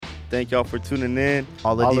Thank y'all for tuning in.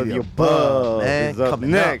 All of the above, man. Is up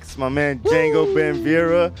Coming next. My man Django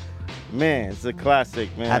Benvira. Man, it's a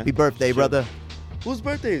classic, man. Happy birthday, brother. Whose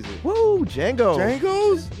birthday is it? Woo, Django.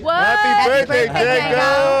 Django's? What? Happy birthday,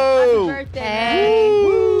 Django. Happy birthday.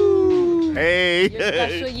 Woo. Hey. Your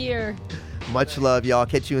special year. Much love, y'all.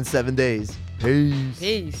 Catch you in 7 days. Peace.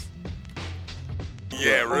 Peace.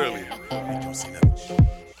 Yeah, really.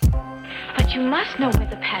 But you must know where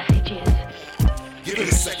the passage is. Give it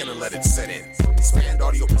a second and let it set in. Expand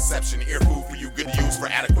audio perception, ear food for you, good to use for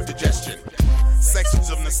adequate digestion.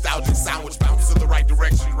 Sections of nostalgic sound which bounce in the right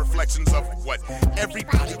direction, reflections of what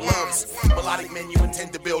everybody loves. Melodic menu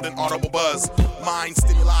intend to build an audible buzz. Mind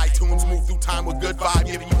stimuli, tunes move through time with good vibe,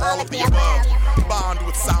 giving you all of the above. Bond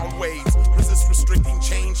with sound waves, resist restricting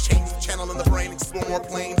change the channel in the brain, explore more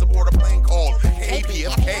planes aboard a plane called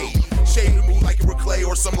KPFK. Shade the mood like it were clay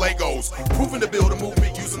or some Legos. Proving to build a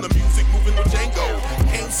movement using the music, moving with Django.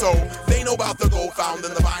 Came so, they know about the gold found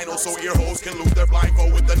in the vinyl, so ear holes can lose their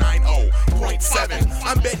blindfold with the 90.7.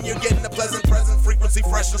 I'm betting you're getting a pleasant present, frequency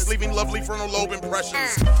freshness, leaving lovely frontal lobe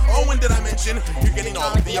impressions. Oh, and did I mention, you're getting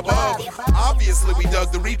all of the above. Obviously, we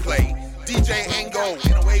dug the replay. DJ Ango,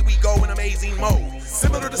 and away we go in amazing mode.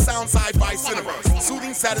 Similar to sound sci-fi cinema,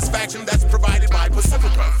 soothing satisfaction that's provided by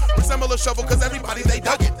Pacifica. Resemble a shovel cause everybody they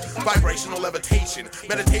dug it. Vibrational levitation,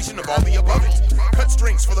 meditation of all the above it. Cut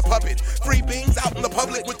strings for the puppet, free beings out in the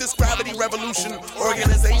public with this gravity revolution,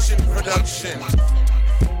 organization, production.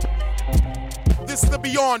 This is the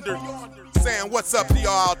Beyonder, saying what's up to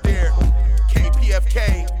y'all out there.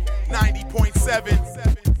 KPFK 90.7.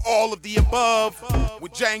 All of the above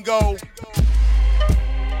with Django.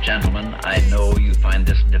 Gentlemen, I know you find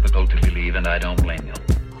this difficult to believe, and I don't blame you.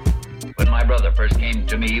 When my brother first came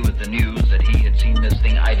to me with the news that he had seen this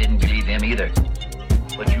thing, I didn't believe him either.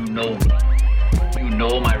 But you know me. You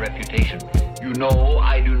know my reputation. You know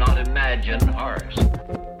I do not imagine ours.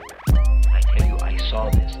 I tell you, I saw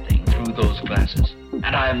this thing through those glasses,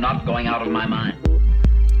 and I am not going out of my mind.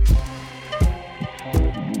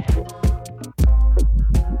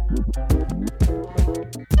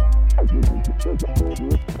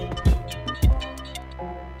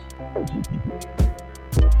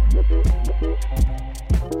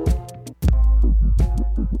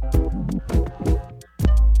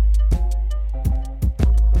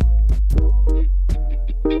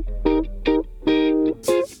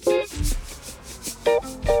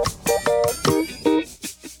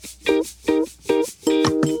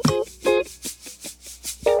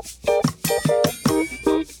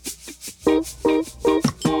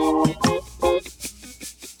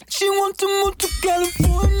 She wants to move to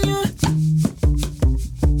California.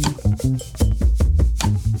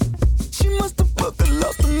 She must have fucking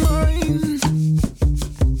lost her mind.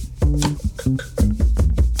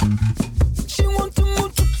 She wants to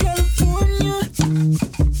move to California.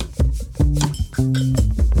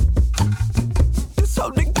 That's how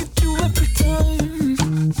they get you every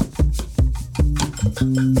time.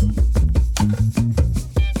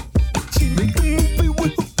 She make a movie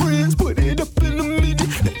with her friends, put it up in a minute.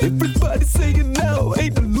 Everybody saying now,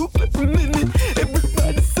 ain't the loop every minute.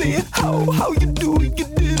 Everybody saying how you do it, you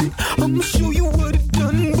did it. I'ma show you what it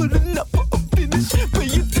done, but enough for a finish. Pay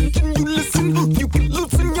attention, you listen, you can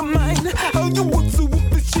loosen your mind. How you work so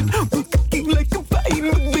efficient, working like a vine,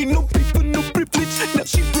 but ain't no paper, no privilege. Now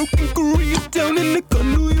she broken Korea down in the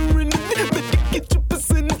condo you're in it. Better get your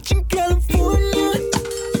percentage in California.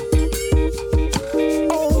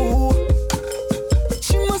 Oh,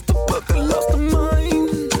 she must have fucking lost her mind.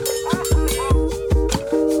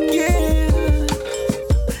 Yeah,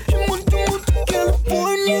 she wants to move to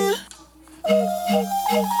California.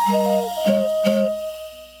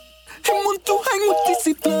 She wants to hang with DC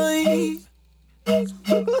Fly.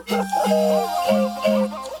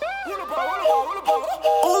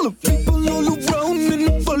 All the people all around and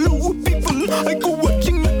follow people. I go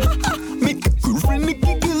watching, make a girlfriend a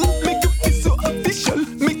giggle, make a face so official,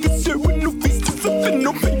 make a share with no faces up and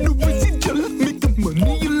no pay no residual, make a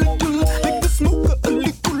money a little, like the smoker a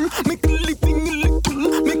little, make a living a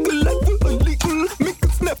little, make a life illegal, make a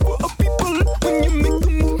snap for a people. When you make a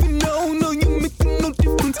movie now you making no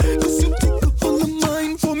difference, cause you take the whole of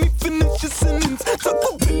mine for me finish your sentence. Talk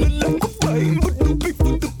about it like a fine, but no pay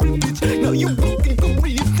for the privilege. Now you broken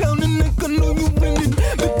Korea down and I know you rented.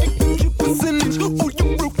 But you get your percentage. Oh, you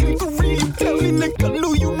broken Korea down and I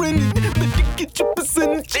know you rented. But you get your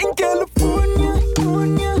percentage in California.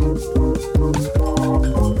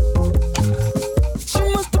 She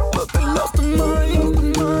must have fucking lost her mind.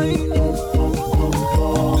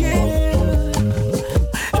 Yeah,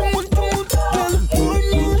 I want to move to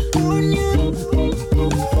California.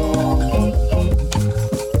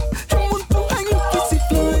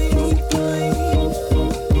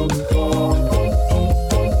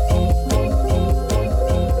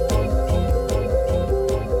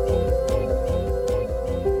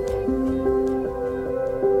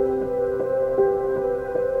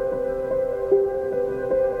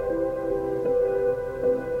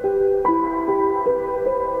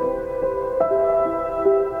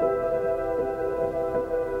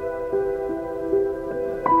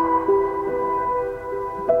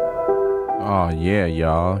 Oh, yeah,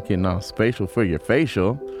 y'all. Getting all spatial for your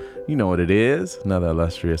facial. You know what it is. Another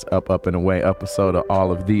illustrious Up and Away episode of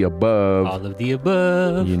All of the Above. All of the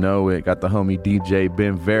above. You know it. Got the homie DJ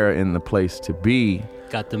Ben Vera in the place to be.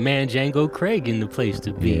 Got the man Django Craig in the place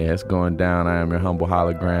to be. Yeah, it's going down. I am your humble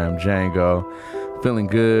hologram, Django. Feeling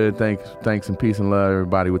good. Thanks and peace and love,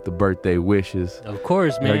 everybody, with the birthday wishes. Of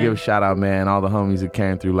course, man. Gotta give a shout out, man. All the homies that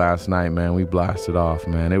came through last night, man. We blasted off,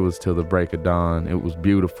 man. It was till the break of dawn. It was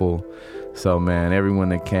beautiful. So, man, everyone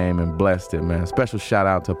that came and blessed it, man. Special shout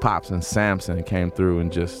out to Pops and Samson came through and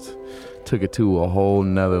just took it to a whole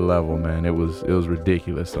nother level, man. It was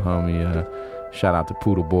ridiculous. The homie, shout out to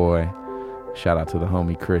Poodle Boy. Shout out to the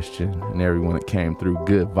homie Christian and everyone that came through.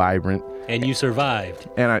 Good, vibrant. And you survived.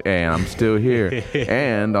 And I'm still here.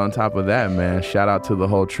 And on top of that, man, shout out to the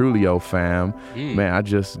whole Trulio fam. Man, I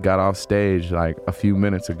just got off stage like a few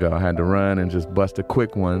minutes ago. I had to run and just bust a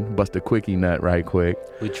quickie nut right quick.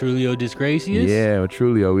 With Trulio Disgracious? Yeah, with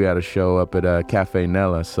Trulio, we had a show up at Cafe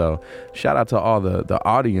Nella. So shout out to all the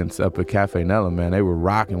audience up at Cafe Nella, man. They were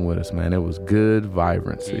rocking with us, man. It was good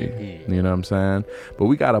vibrancy. You know what I'm saying? But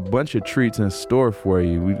we got a bunch of treats in store for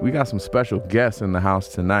you. We got some special guests in the house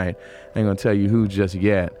tonight. I ain't gonna tell you who just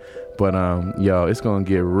yet, but yo, it's gonna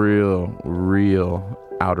get real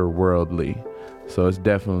outer worldly. So it's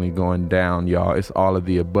definitely going down, y'all. It's all of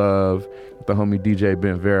the above. The homie DJ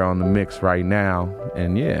Ben Vera on the mix right now.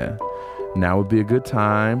 And yeah, now would be a good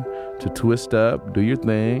time to twist up, do your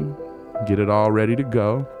thing, get it all ready to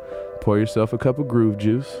go, pour yourself a cup of groove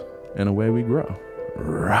juice, and away we grow.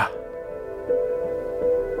 Rah.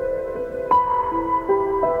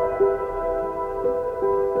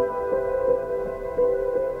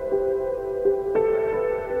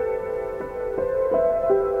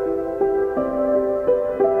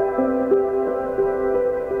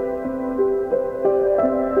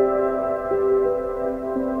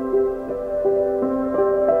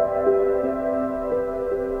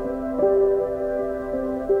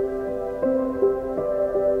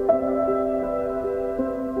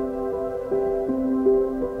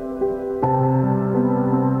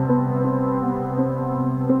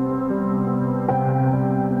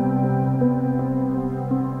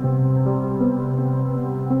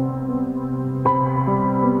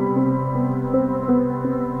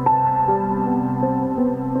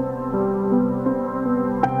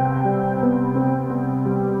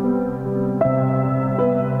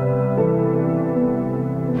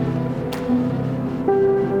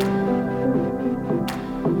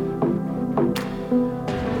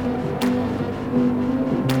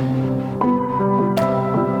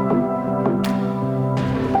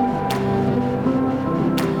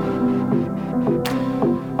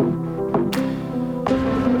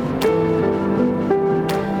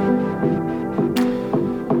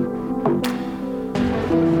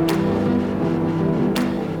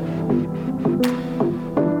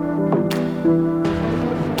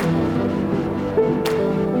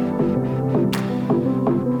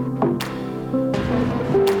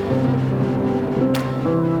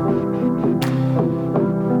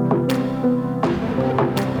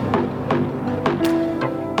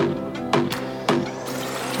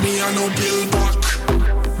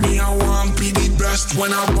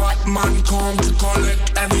 When a Batman come to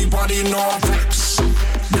collect everybody no vex.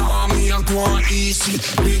 Now me a go on easy.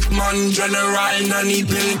 Big man general and he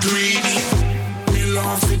been greedy. Me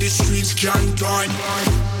love for the streets can't die.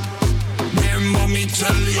 Remember me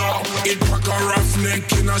tell ya, it pack a rough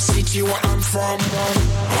neck in a city where I'm from.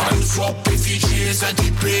 Hands up if you chase at the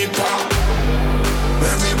paper.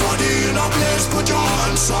 Everybody in a place put your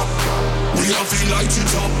hands up. We all feel like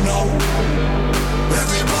it up now.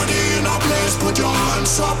 Everybody in a place, put your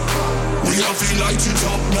hands up. We all feel like it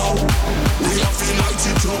up now. We all feel like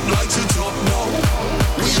it up, light it up now.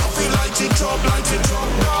 We all feel like it up, light it up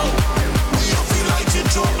now. We all feel like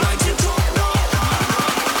it up, light it up now.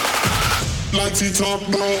 Light it up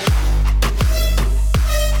now.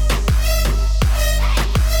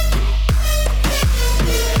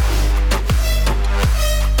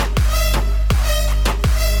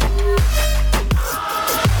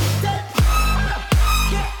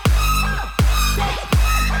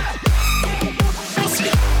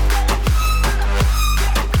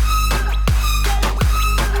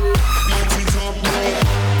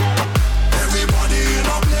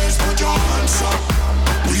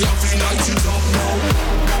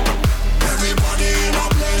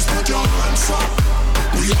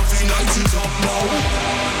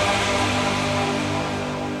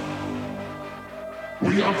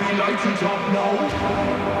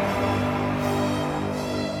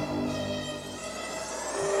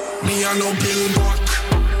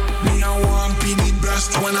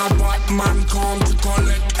 Just when a bad man come to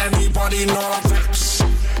collect everybody no vex.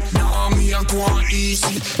 Now me a go on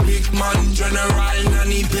easy. Big man general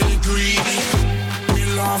and he bill greedy. Me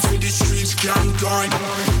laugh in the streets can't guide.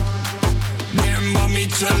 Remember me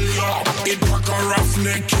tell ya, it like a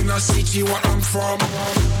roughneck in a city where I'm from.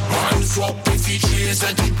 Hands up if you chase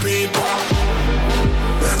at the paper.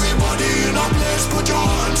 Everybody in a place put your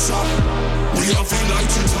hands up. We all feel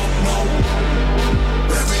like it up now.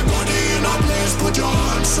 Everybody in a place put your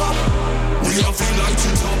hands up. We all feel like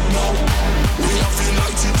it up now. We all feel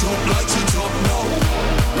like it up, like it up now.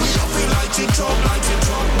 We all feel like it up, like it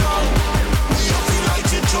up now. We all feel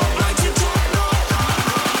like it up, like it up now.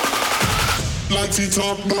 Like it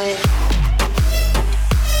up now.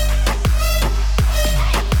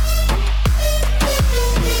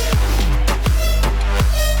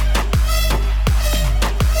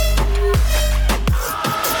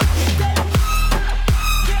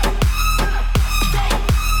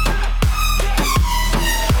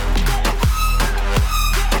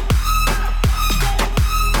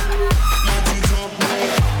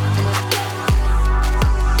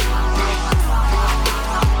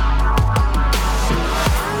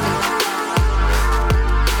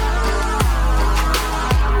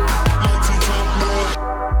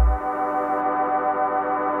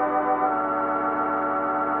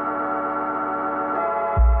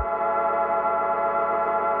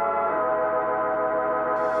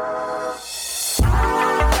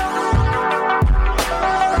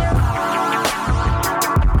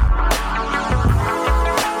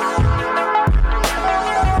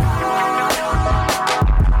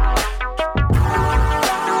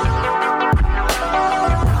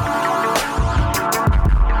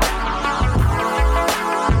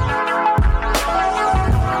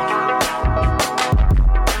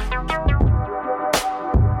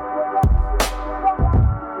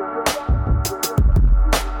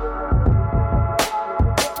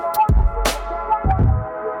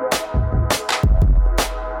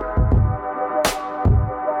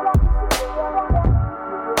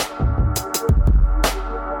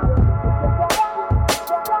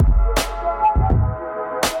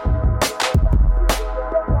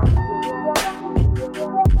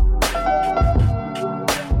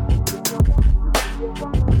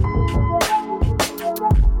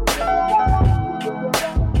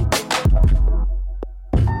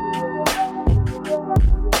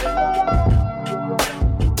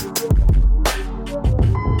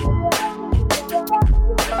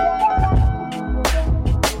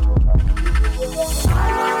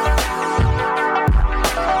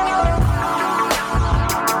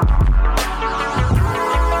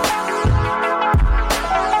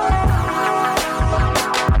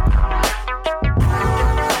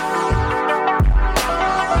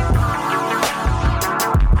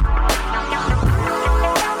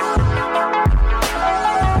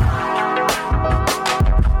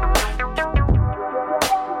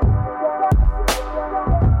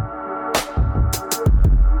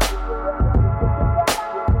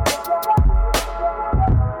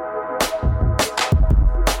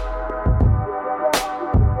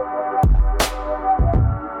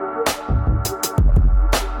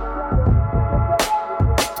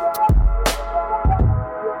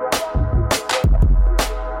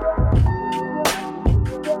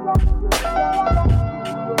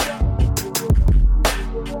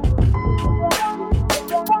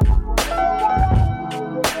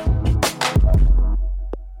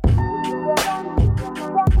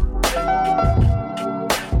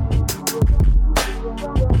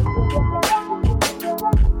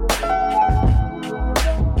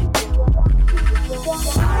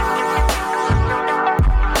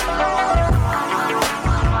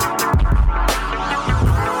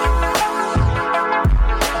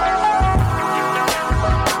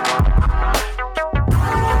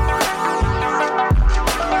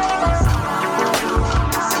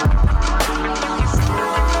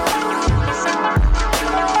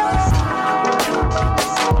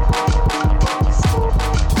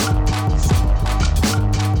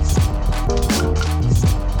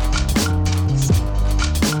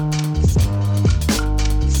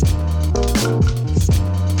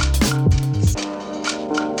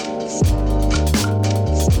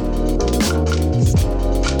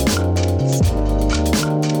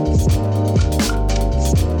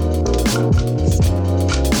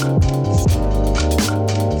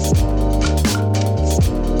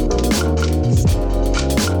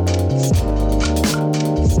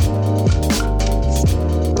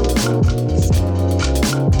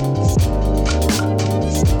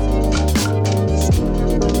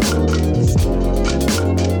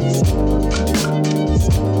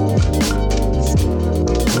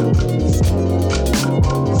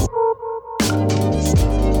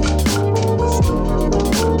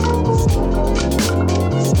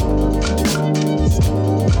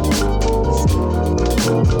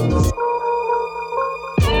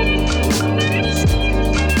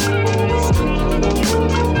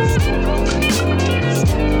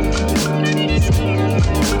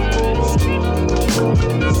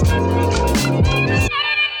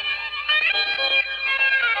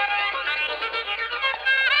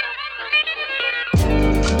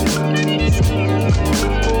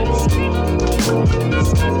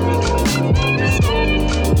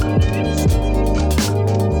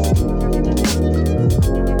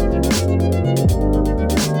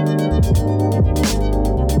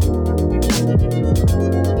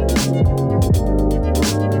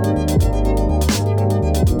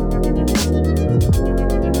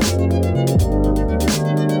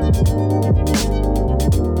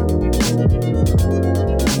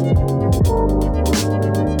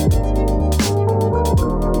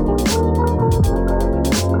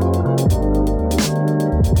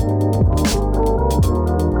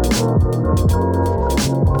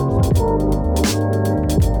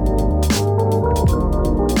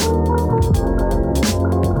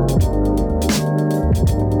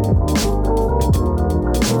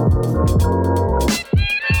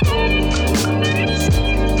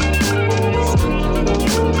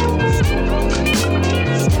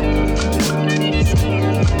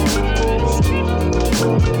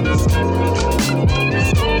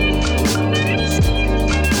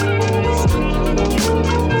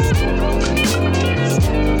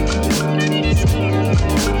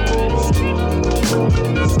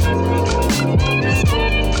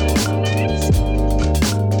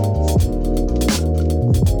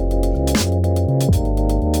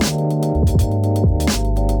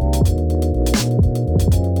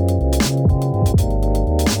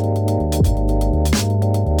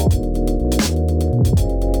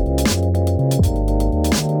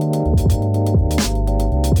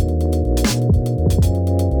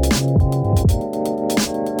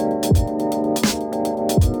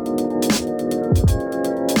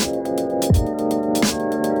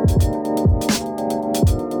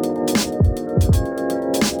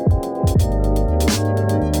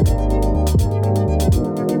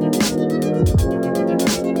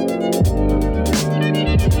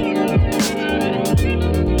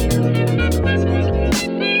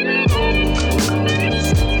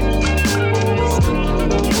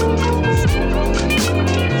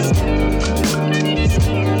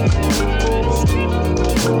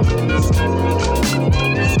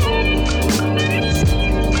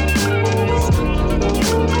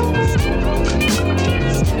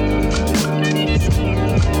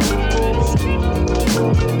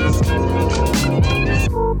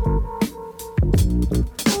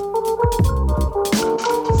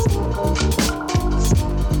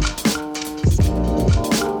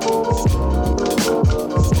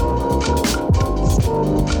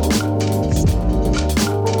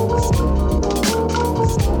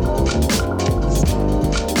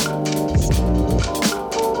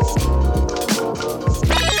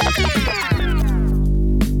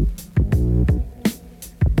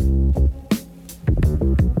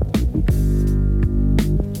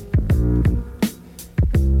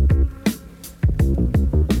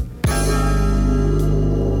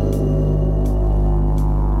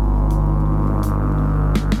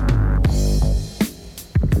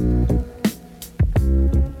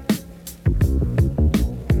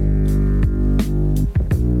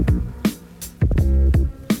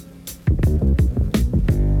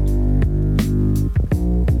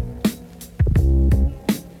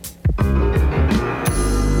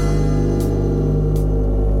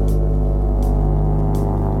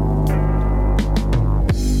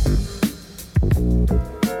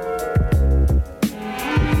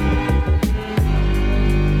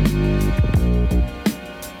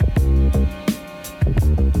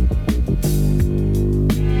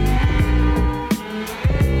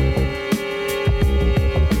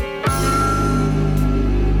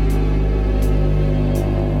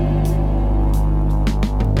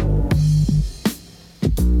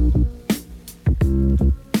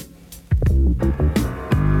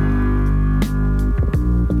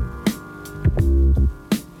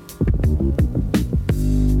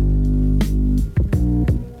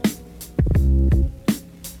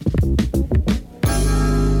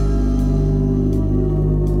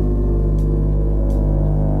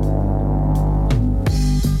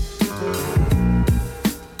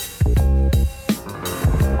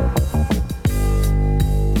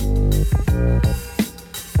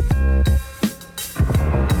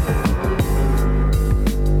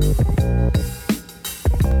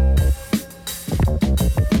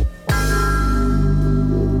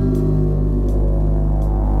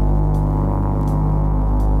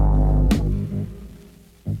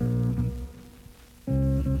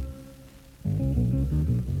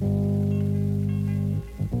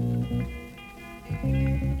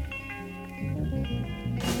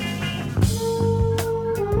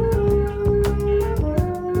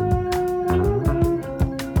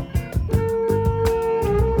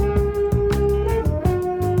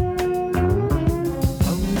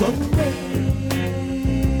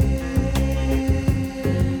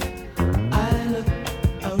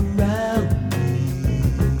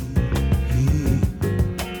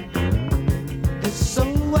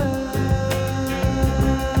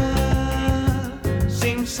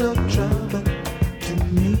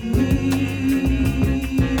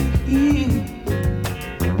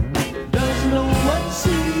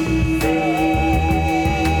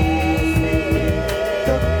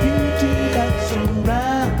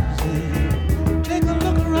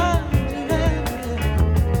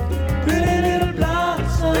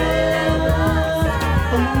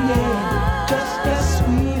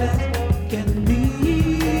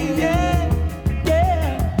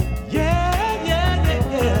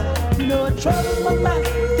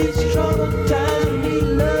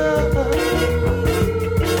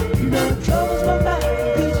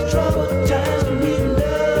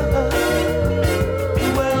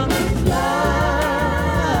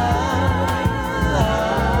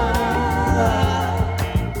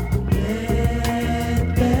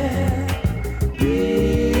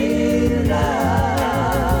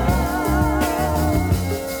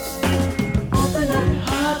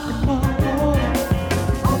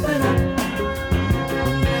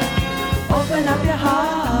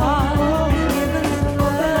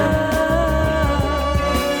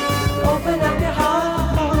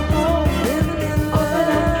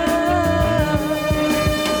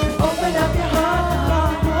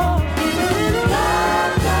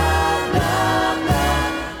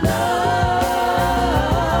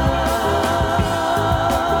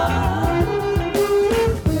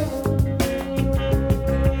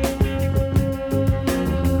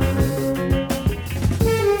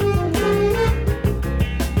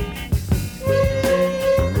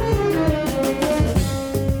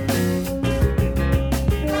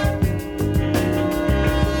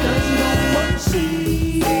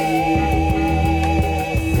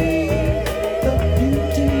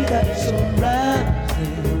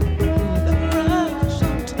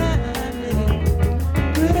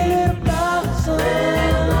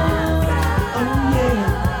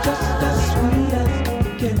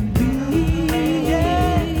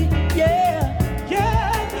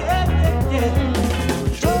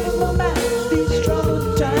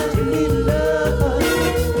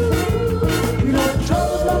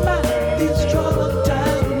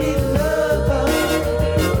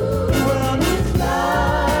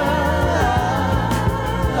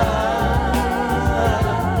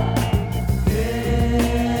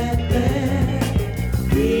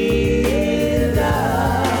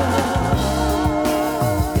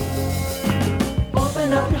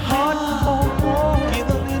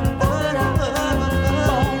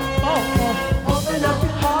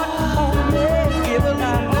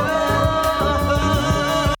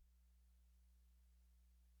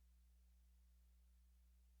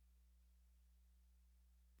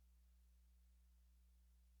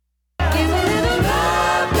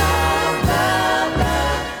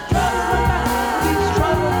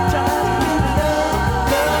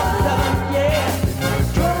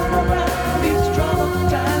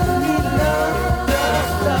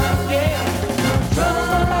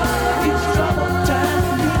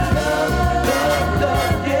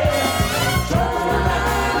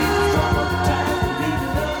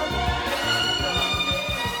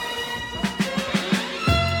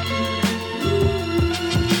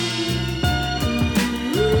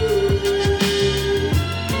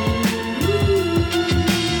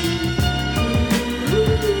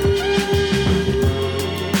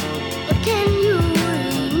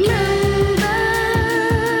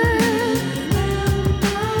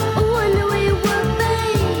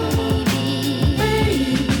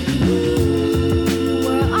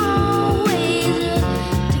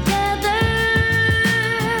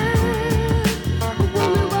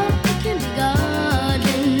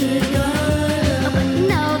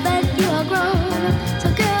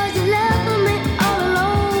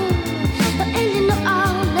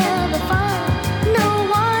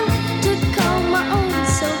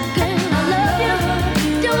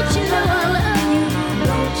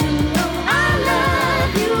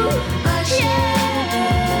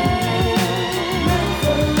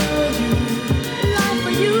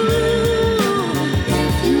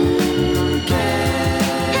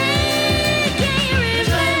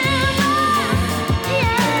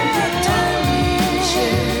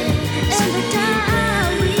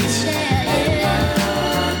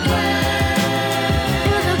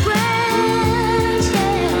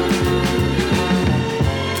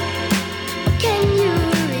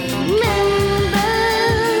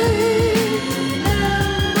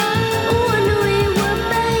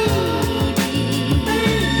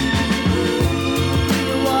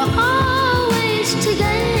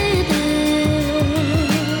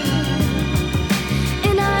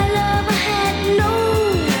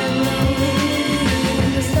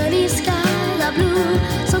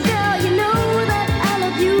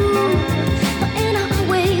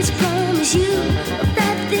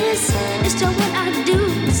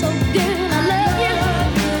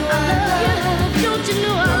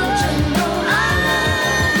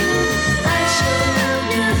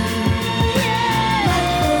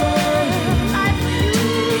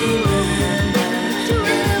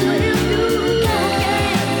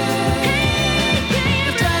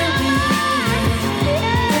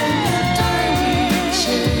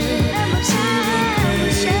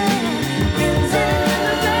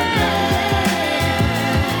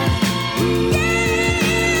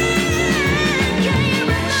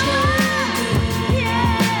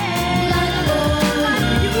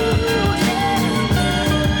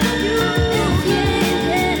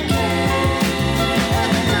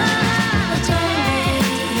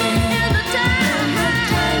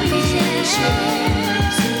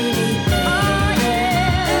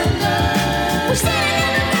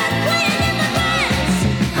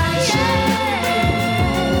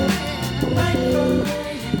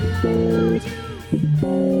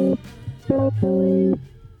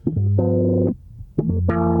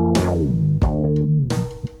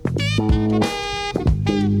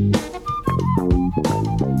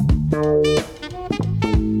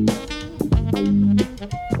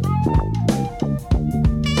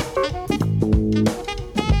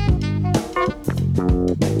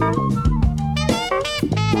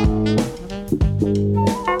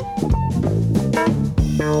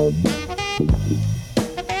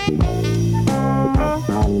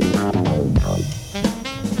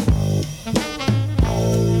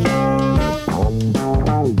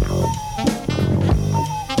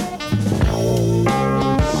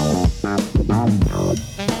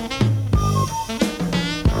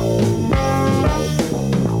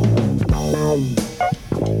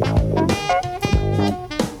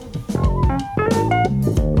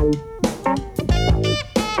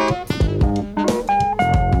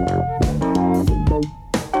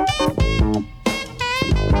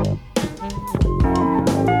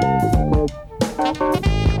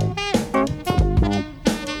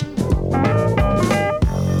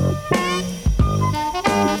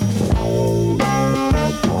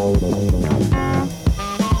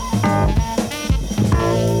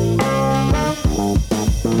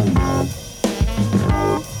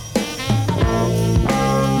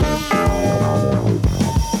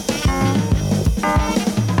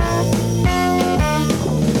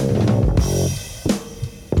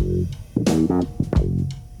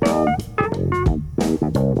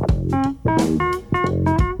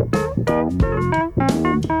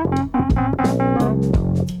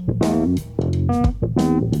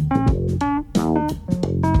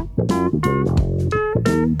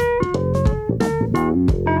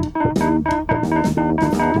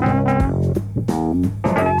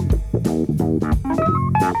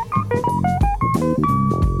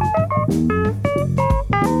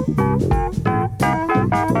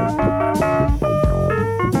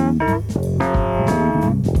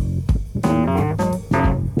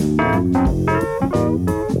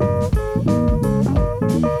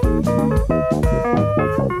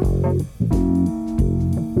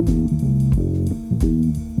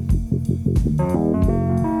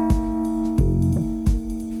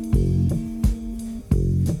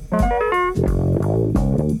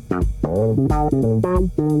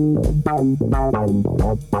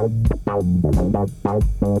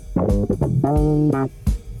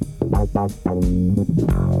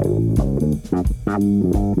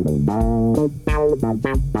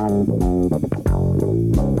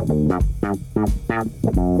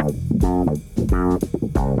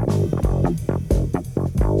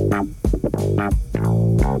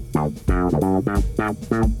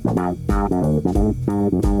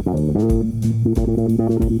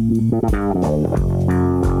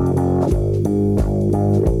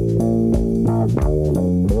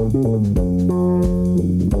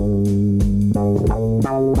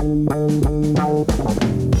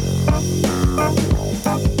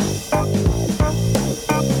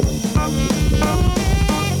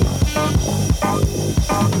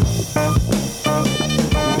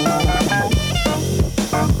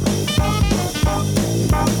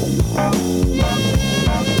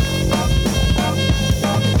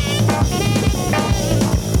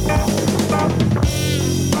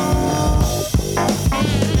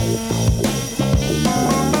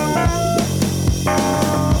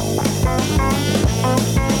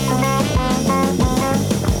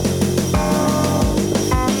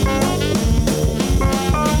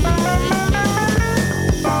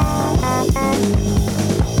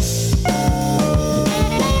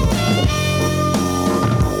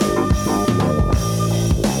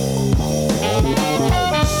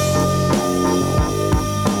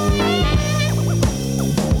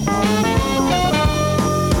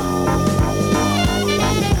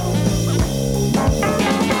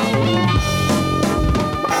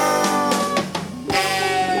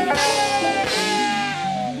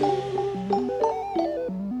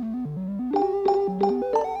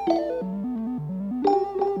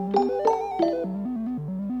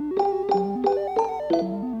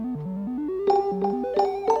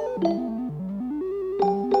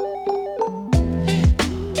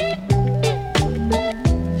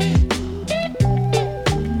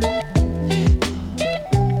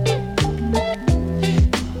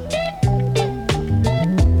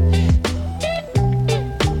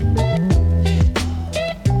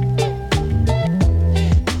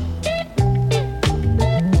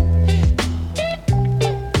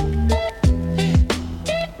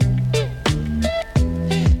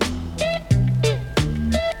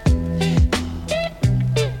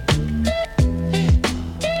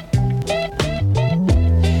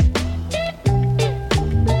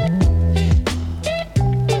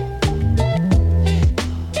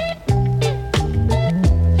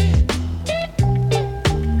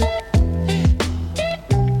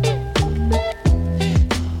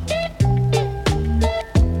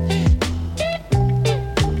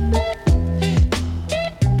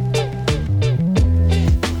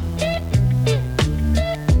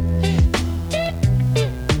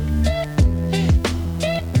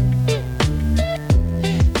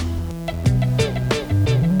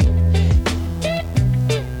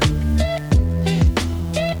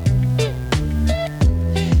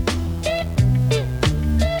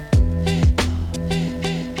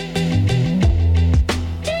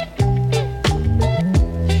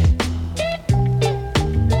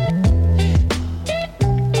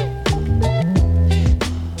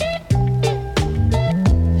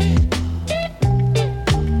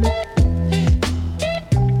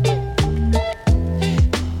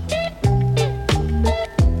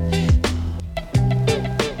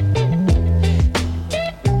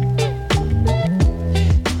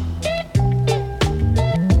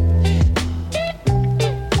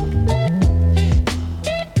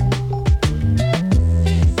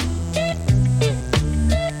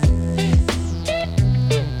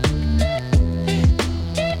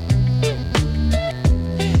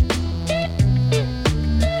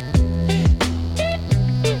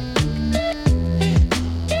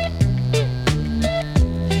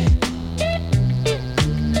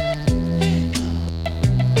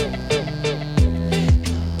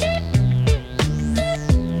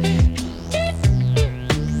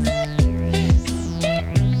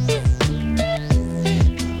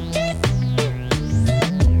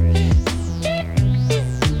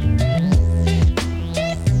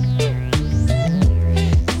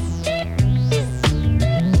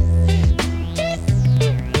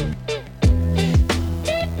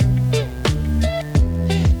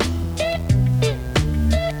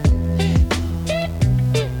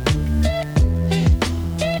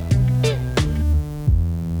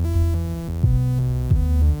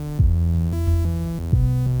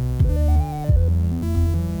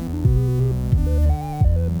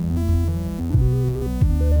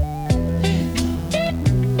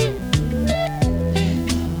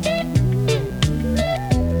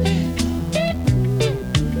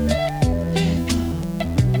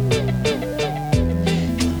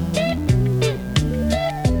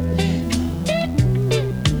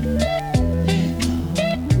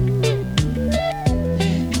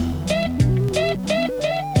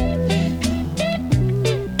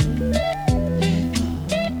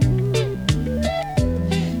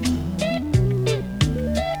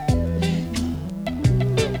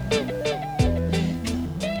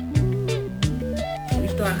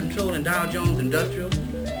 Dow Jones Industrial,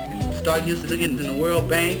 and start used to looking in the World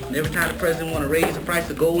Bank. And every time the president want to raise the price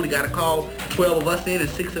of gold, he got to call 12 of us in and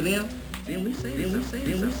 6 of them. Then we say, then we say,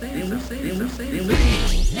 then we say, then we say, then we say, then we say.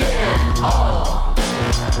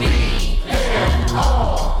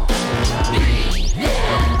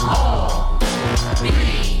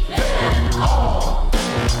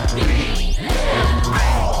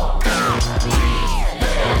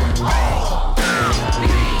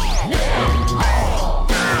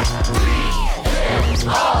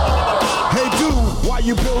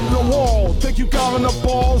 You building a wall, think you got enough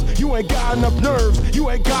balls, you ain't got enough nerves, you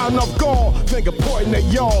ain't got enough gall, finger pointing at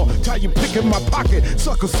y'all, tell you pick in my pocket,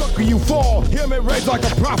 sucker, you fall, hear me raise like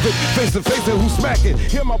a prophet, face to face and who smack it,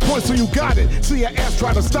 hear my point so you got it, see your ass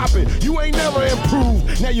try to stop it, you ain't never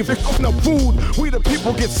improved, now you open up food, we the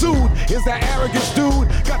people get sued, is that arrogance dude,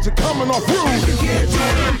 got you coming off rude. If you can't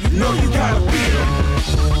join him, you know you gotta beat him.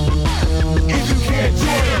 If you can't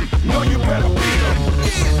join him, know you better beat him.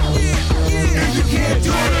 If you can't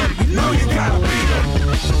join him, you know you gotta beat him.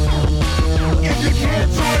 If you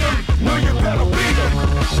can't join him, know you better beat him.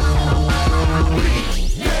 Beat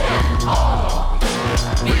them all.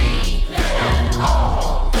 Beat them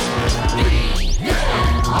all. Beat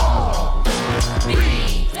them all. Beat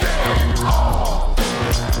them all. Beat them all.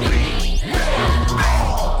 Beat them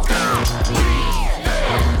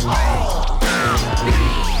all.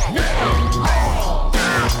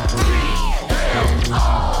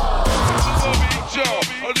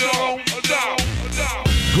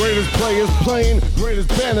 Greatest players playing, greatest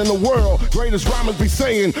band in the world, greatest rhymers be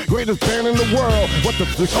saying, greatest band in the world. What's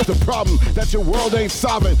the problem? That your world ain't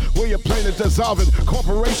solving. Where your planet dissolving,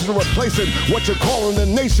 corporations are replacing what you're calling the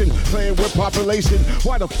nation, playing with population.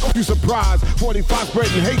 Why the fuck you surprised? 45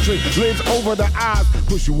 spreading hatred lives over the eyes.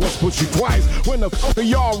 Push you once, push you twice. When the fuck are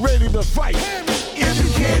y'all ready to fight? If you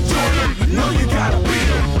can't join them, you know you gotta beat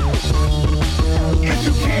them. If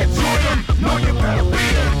you can't join them, know you better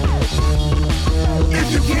beat them.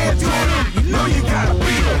 If you can't join them, you know you gotta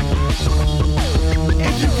beat them.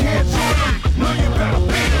 If you can't join them, know you better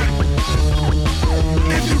beat them.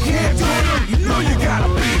 If you can't join them, you know you gotta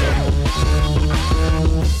beat them.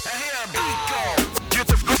 Get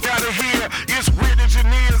the fuck out of here. It's weird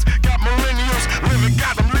engineers, got millennials living,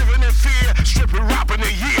 got them living in fear. Stripping, robbing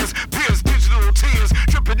their years, peers, digital tears,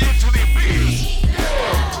 dripping into their beers.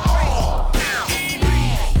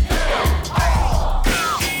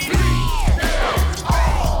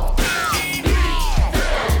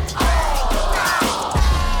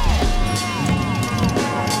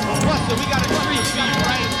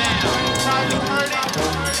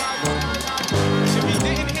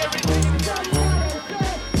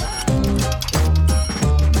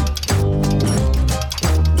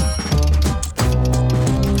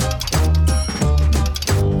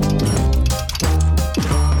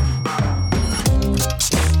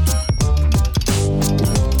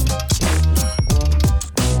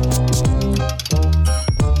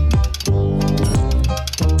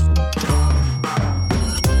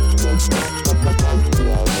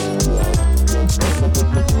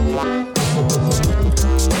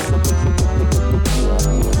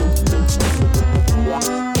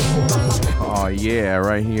 Yeah,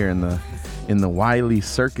 right here in the wily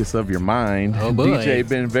circus of your mind. Oh boy. DJ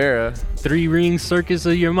Ben Vera. 3-ring circus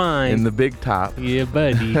of your mind. In the big top. Yeah,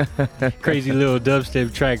 buddy. Crazy little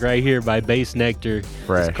dubstep track right here by Bass Nectar.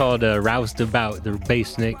 Fresh. It's called Roused About, the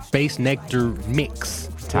Bass Nectar mix.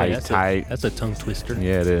 Tight. That's a tongue twister.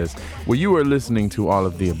 Yeah, it is. Well, you are listening to all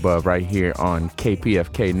of the above right here on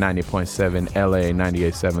KPFK 90.7 LA,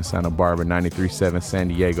 98.7 Santa Barbara, 93.7 San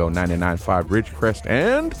Diego, 99.5 Ridgecrest,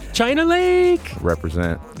 and China Lake.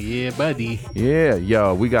 Represent. Yeah, buddy. Yeah,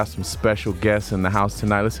 yo, we got some special guests in the house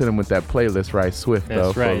tonight. Let's hit them with that playlist right swift,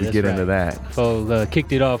 though, before we get into that. So,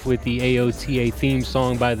 kicked it off with the AOTA theme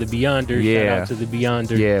song by the Beyonders. Yeah. Shout out to the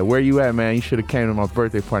Beyonders. Yeah, where you at, man? You should have came to my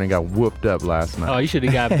birthday party and got whooped up last night. Oh, you should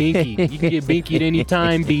have got binky. You can get binky at any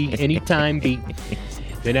time, B. Anytime, B.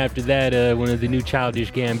 Then after that, one of the new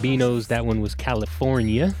Childish Gambinos, that one was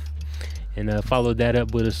California. And followed that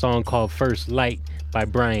up with a song called First Light by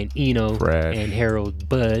Brian Eno and Harold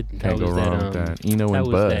Budd. Can't go wrong with that. Eno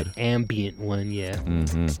and Budd. That ambient one, yeah.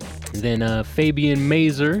 Mm-hmm. Then Fabian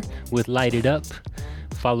Mazer with Light It Up,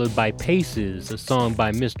 followed by Paces, a song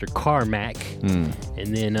by Mr. Carmack.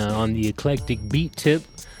 And then on the eclectic beat tip,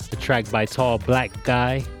 a track by Tall Black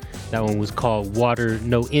Guy. That one was called Water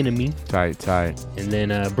No Enemy. Tight. And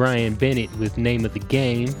then Brian Bennett with Name of the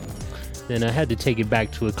Game. Then I had to take it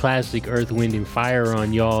back to a classic Earth, Wind, and Fire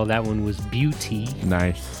on y'all. That one was Beauty.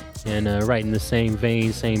 Nice. And right in the same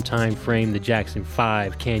vein, same time frame, the Jackson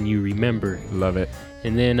 5, Can You Remember? Love it.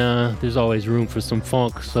 And then there's always room for some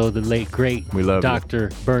funk. So the late, great We love Dr.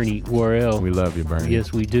 Bernie Worrell. We love you, Bernie.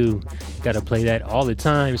 Yes, we do. Got to play that all the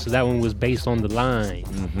time. So that one was based on The Line.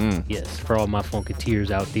 Mm-hmm. Yes, for all my funketeers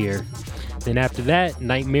out there. Then after that,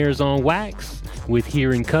 Nightmares on Wax with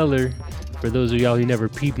Here in Color. For those of y'all who never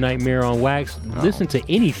peeped Nightmare on Wax, listen to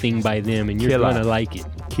anything by them and you're Killer. gonna like it.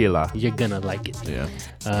 Killer. You're gonna like it.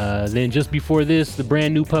 Yeah. Then just before this, the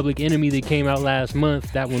brand new Public Enemy that came out last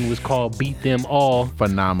month, that one was called Beat Them All.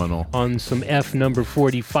 Phenomenal. On some F number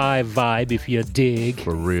 45 vibe, if you dig.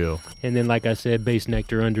 For real. And then, like I said, Bass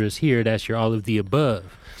Nectar under us here, that's your all of the above.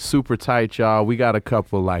 Super tight, y'all. We got a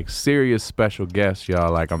couple like serious special guests,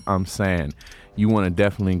 y'all. Like I'm saying, you want to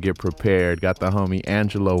definitely get prepared. Got the homie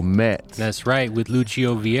Angelo Metz. That's right, with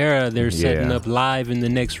Lucio Vieira. They're setting up live in the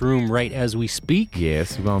next room right as we speak.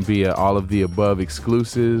 Yes, we're going to be all of the above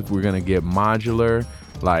exclusive. We're going to get modular.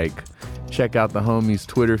 Like, check out the homie's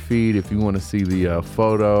Twitter feed if you want to see the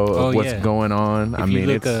photo of what's going on. I mean,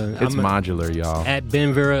 it's modular, y'all. At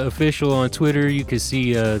Ben Vera Official on Twitter, you can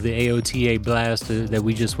see the AOTA blast that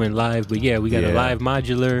we just went live. But yeah, we got a live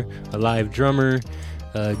modular, a live drummer,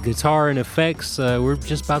 guitar and effects. We're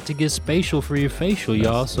just about to get spatial for your facial,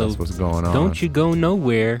 y'all. So that's what's going on. Don't you go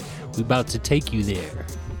nowhere. We about to take you there.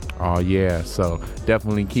 Oh yeah, so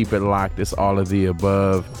definitely keep it locked. It's all of the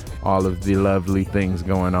above, all of the lovely things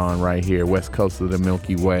going on right here, west coast of the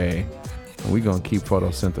Milky Way. And we're gonna keep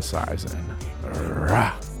photosynthesizing.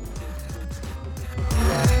 Rah.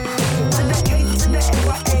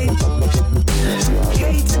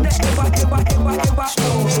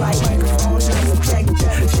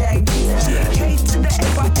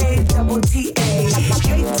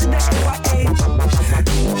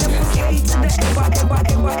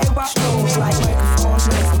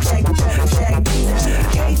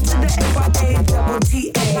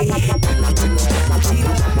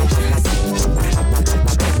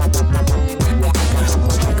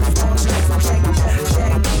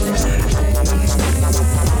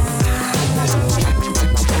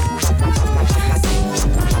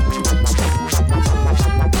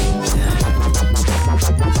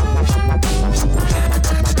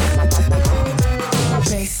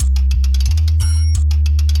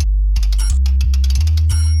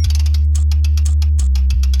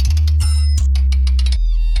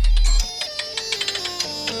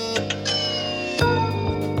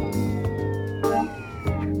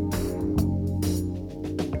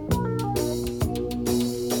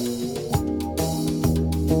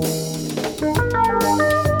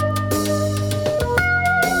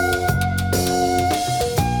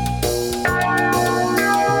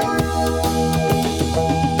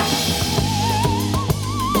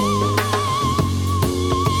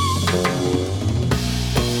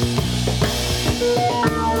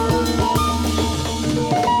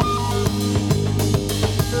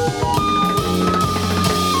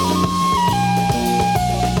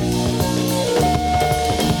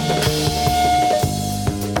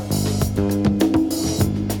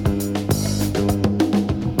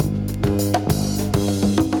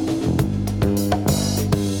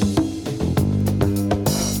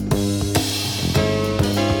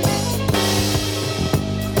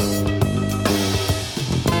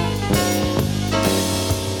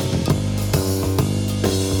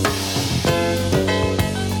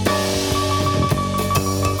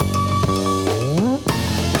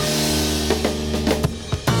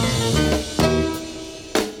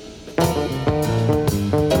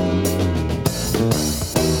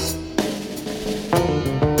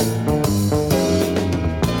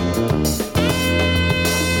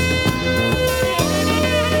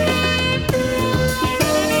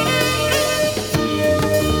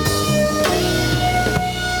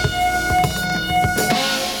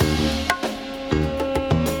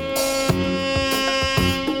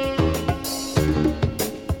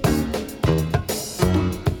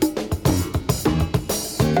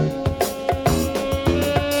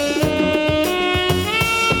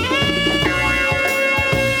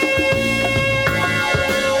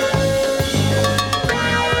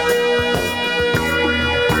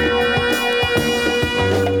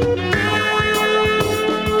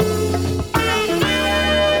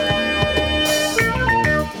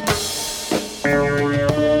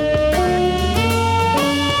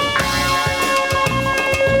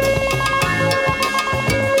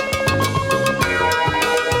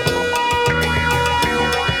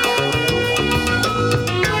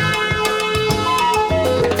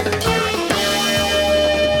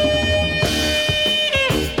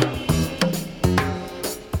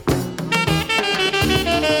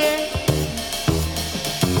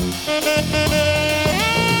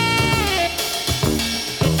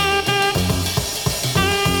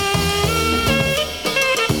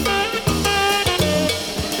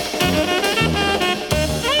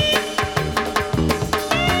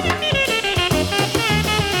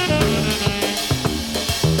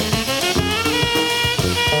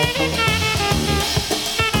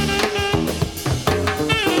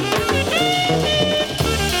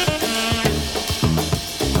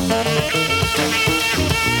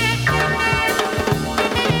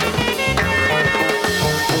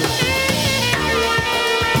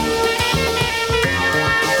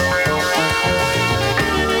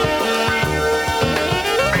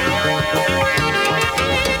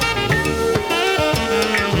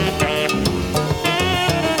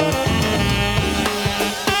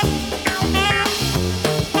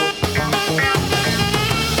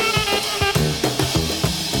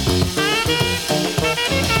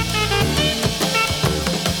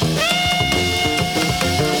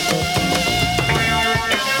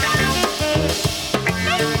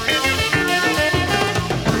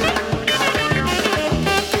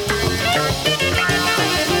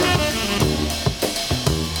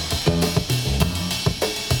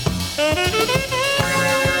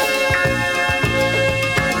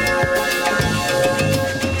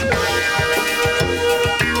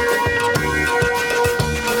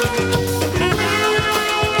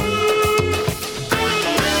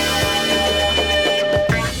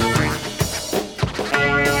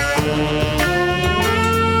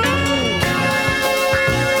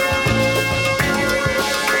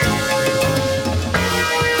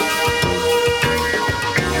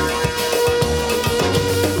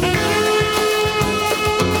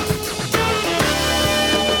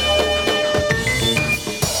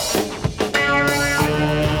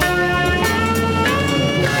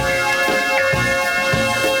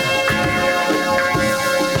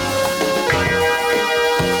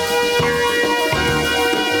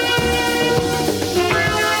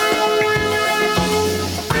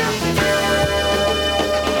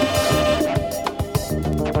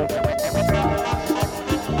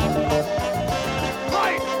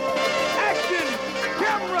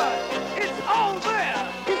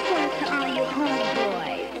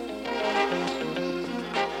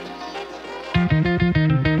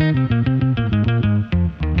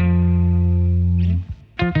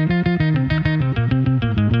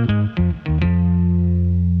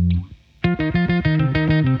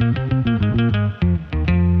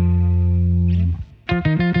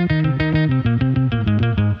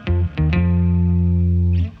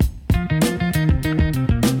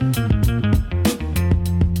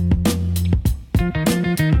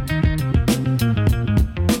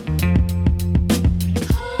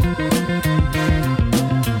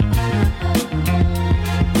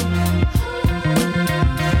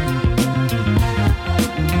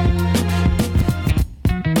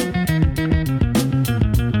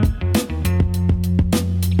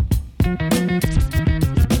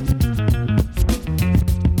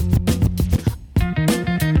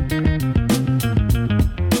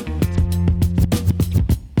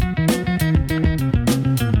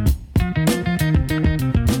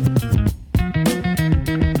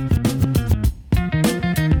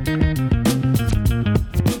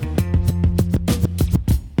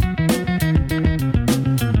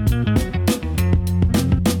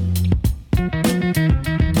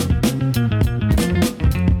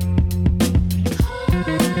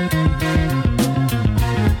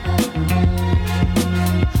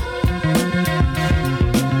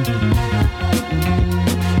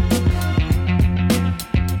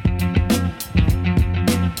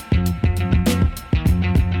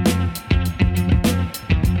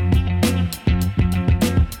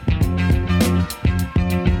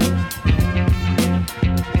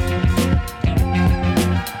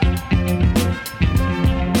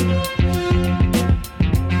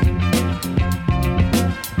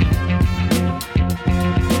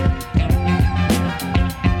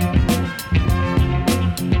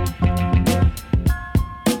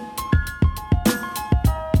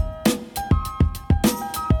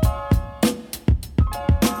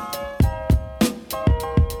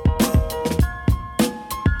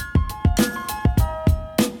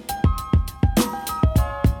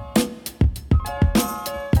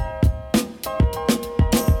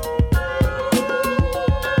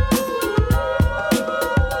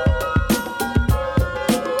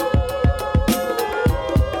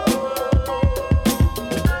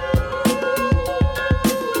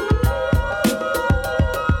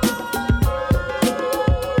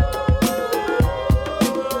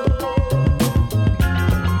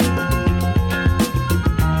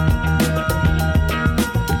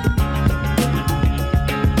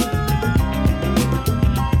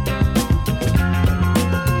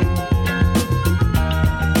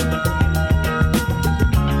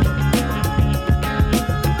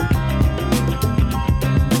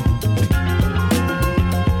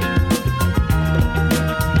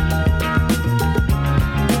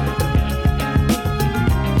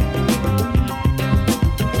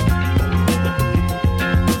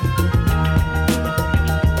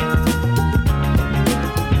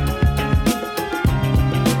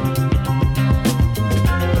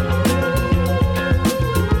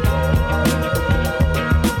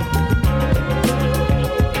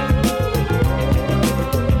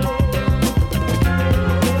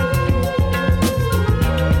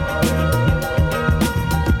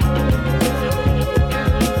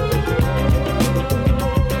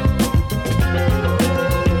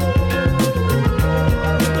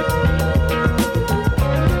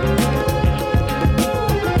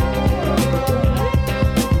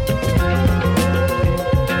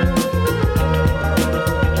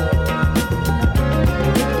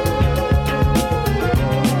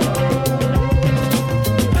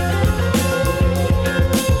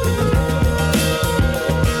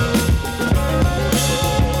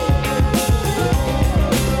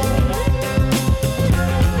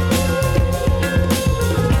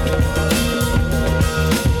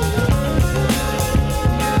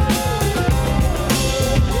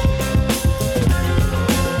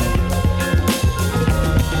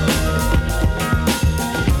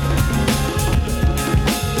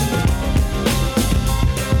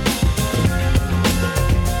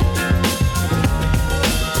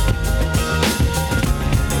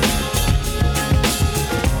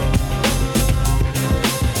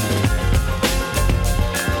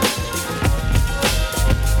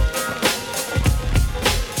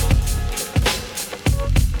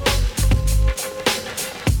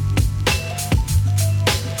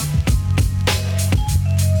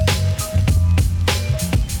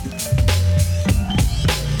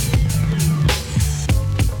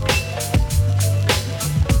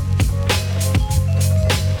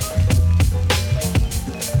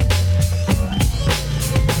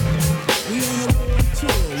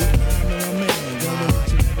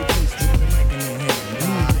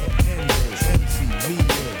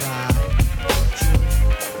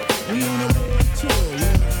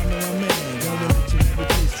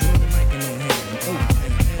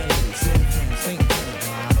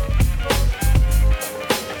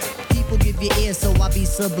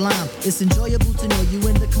 sublime. It's enjoyable to know you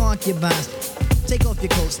in the concubines. Take off your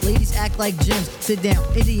coats, ladies act like gems. Sit down,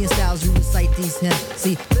 Indian styles, you recite these hymns.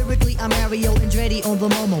 See, lyrically I'm Mario Andretti on the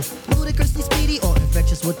Momo. Ludicrously speedy or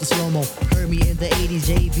infectious with the slow-mo. Heard me in the 80s,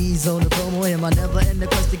 JV's on the promo. Am I never in the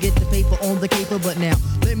quest to get the paper on the caper? But now,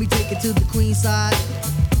 let me take it to the Queen side.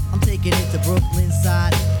 I'm taking it to Brooklyn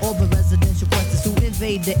side. All the residential questions who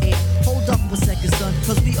invade the air. Hold up a second, son,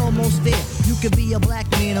 cause we almost there. You could be a black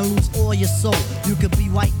man and lose all your soul. You could be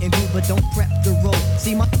white and blue, but don't prep the road.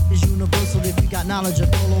 See, my is universal if you got knowledge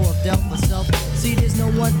of Dolo or Del myself. See, there's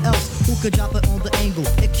no one else who could drop it on the angle.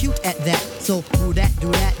 Acute at that. So, do that,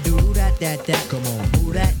 do that, do that, that. Come on.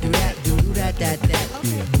 Do that, do that, do that, that.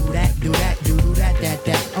 Yeah. Do that, do that, do that,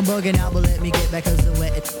 that. I'm bugging out, but let me get back cause the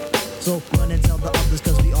wet it's. So run and tell the others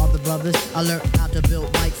cause we are the brothers. I learned how to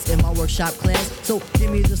build mics in my workshop class. So give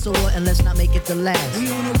me the sword and let's not make it the last. We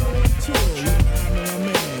on a road tour with my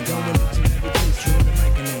man. Going to every place with the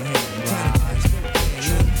mic in their hand.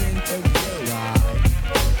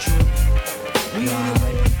 We on a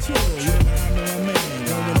road tour with my man.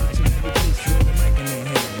 Going to every place with the mic in their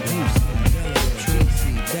hand.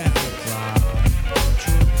 Houston, Delaware, DC,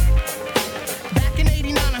 Back in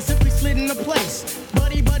 '89 I simply slid into place.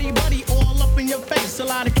 Buddy, all up in your face. A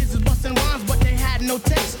lot of kids was busting rhymes, but they had no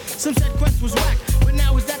taste. Some said Quest was whack, but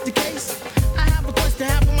now is that the case? I have a quest to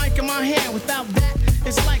have a mic in my hand. Without that,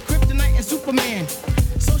 it's like Kryptonite and Superman.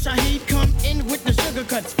 So Shaheed come in with the sugar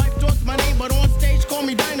cuts. Fife Dog's my name, but on stage call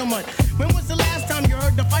me Dynamite. When was the last time you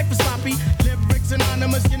heard the fight for sloppy? Lyrics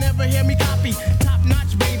anonymous, you never hear me copy. Top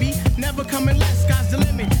notch, baby, never coming less. Sky's the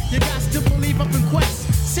limit, you got to believe up in Quest.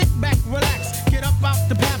 Sit back, relax, get up out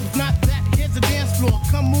the path. If not that, here's the dance floor,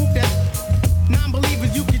 come move that.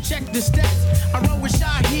 Non-believers, you can check the stats. I roll with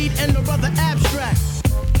Shaheed and the brother Abstract.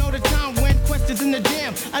 Know the time when questions in the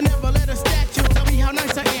jam. I never let a statue tell me how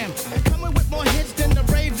nice I am. Coming with more hits than the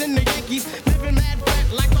Braves and the Yankees. Living mad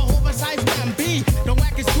fat like a oversized Rambi. The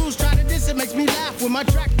wackest crews try to diss, it makes me laugh. When my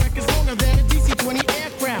track record's longer than a DC-20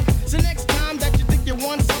 aircraft. So next time that you think you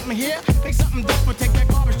want something here, make something different, take that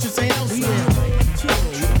garbage to St. Elsewhere.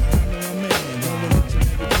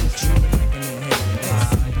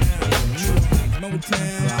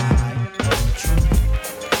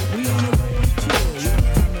 We on the road tour with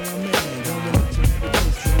my man. Going to every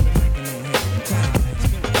place with the mic in their hand. Thailand,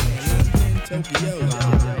 Spokane, London, Tokyo.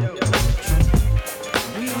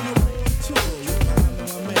 We on the road tour with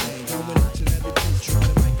my man. Going to every place with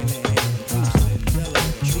the mic in their hand. Houston,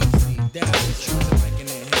 Delaware, DC, Dallas, with the mic in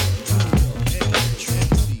their hand.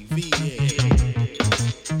 New York,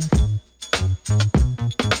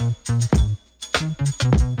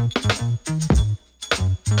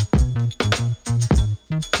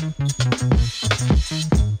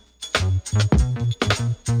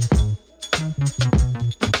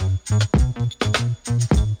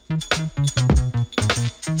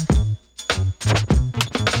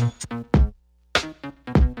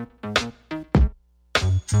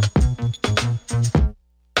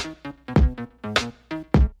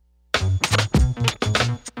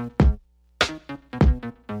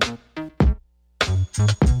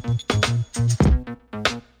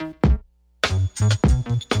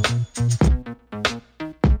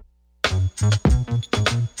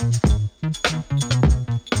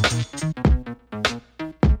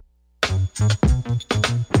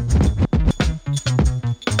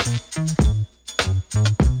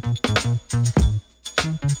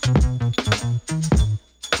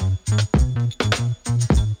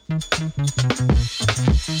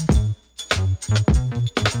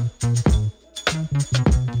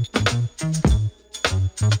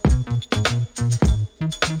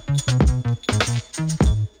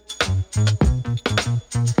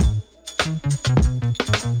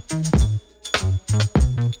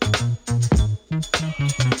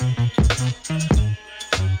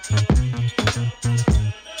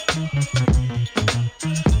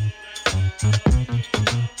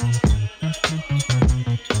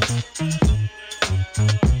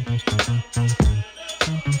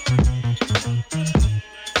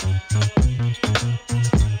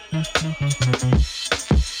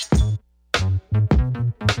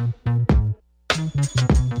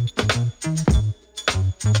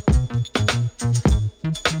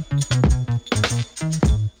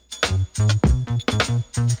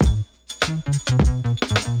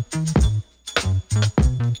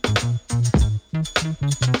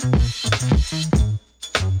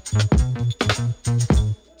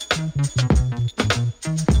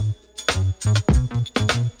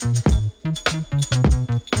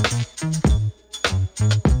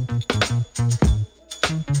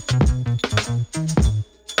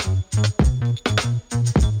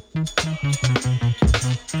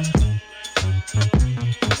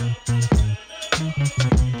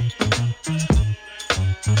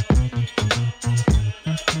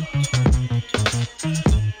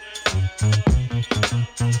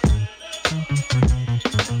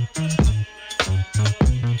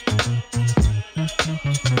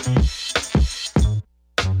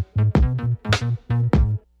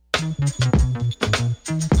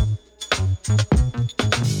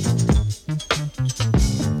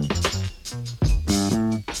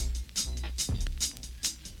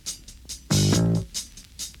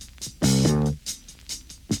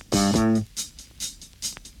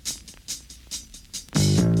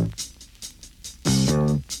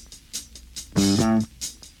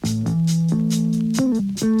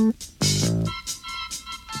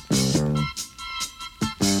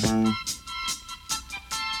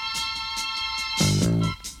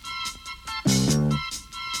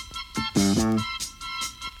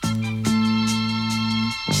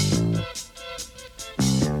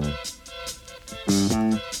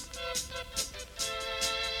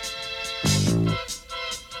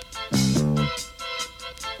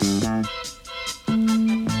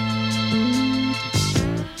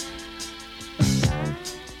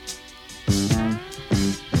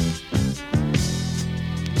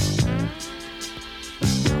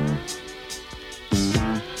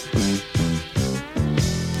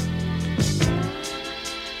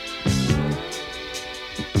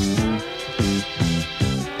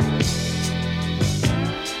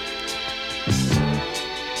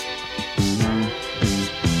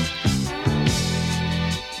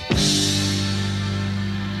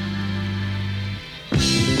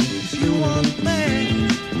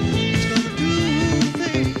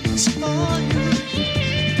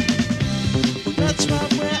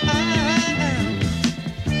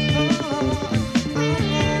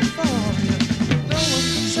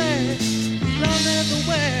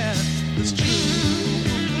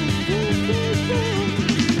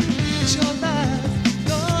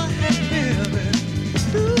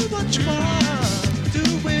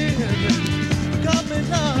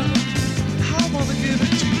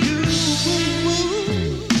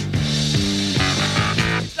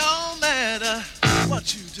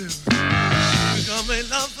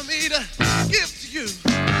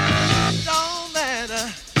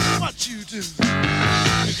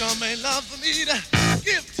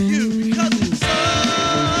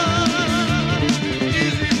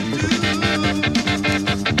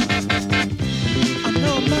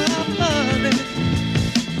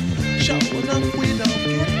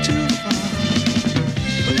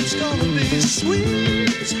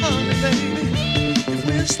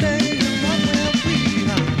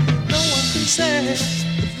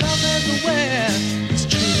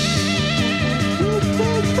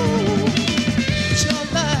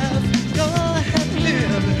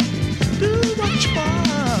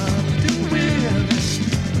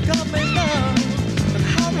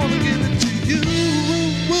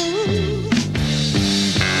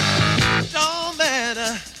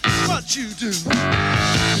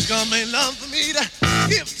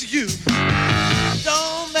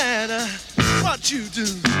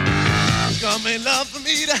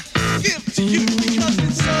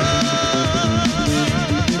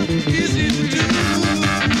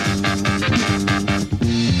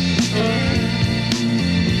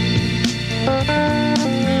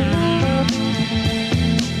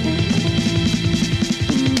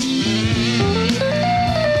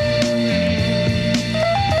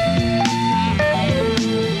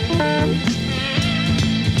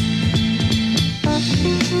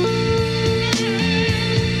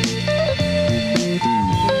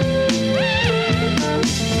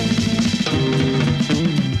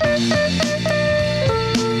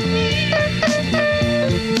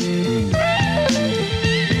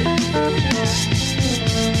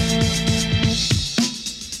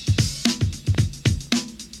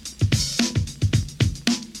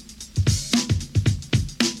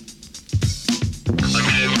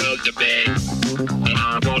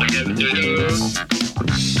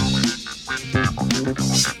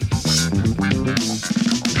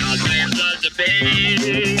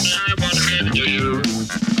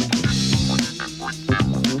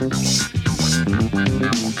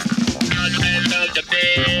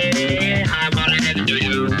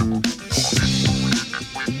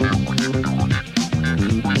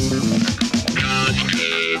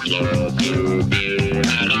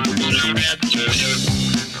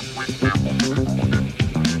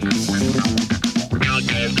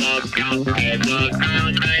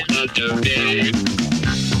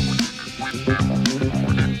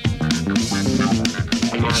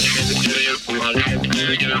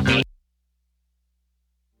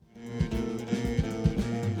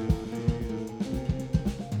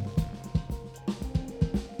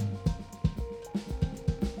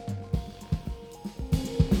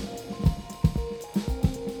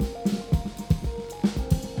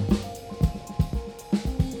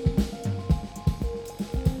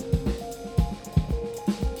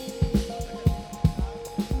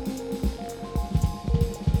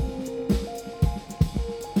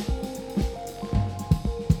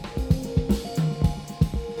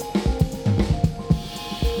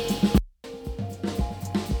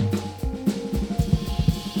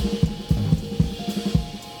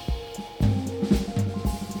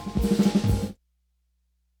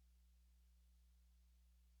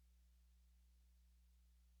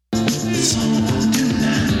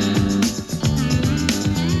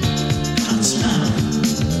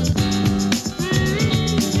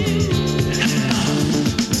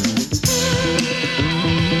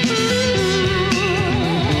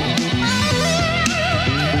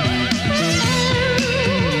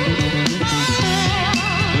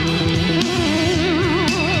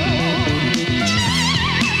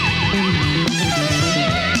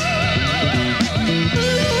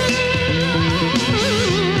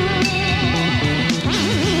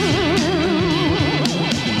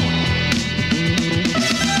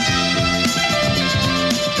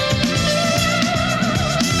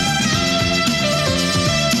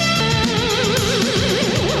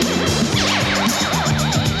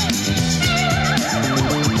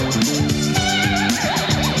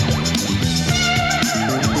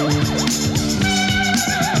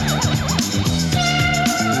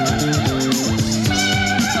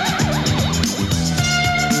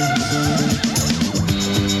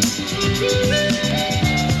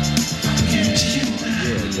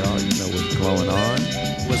 glowing on?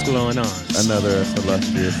 What's going on? Another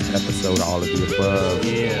illustrious episode of All of the Above.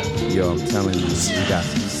 Yeah. Yo, I'm telling you, we got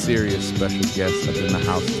some serious special guests up in the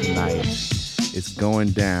house tonight. It's going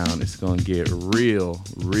down. It's going to get real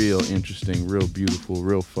interesting, real beautiful,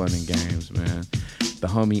 real fun and games, man. The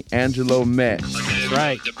homie Angelo Metz. That's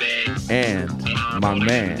right. And my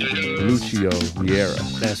man, Lucio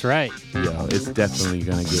Vieira. That's right. Yo, it's definitely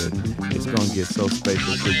going to get so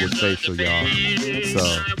spatial to get facial, y'all. So,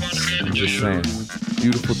 I'm just saying,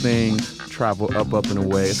 beautiful things, travel up and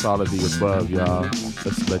away. It's all of the above, y'all.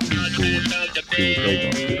 Let's let these dudes do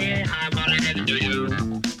what they gonna do.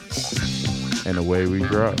 And away we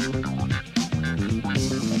grow.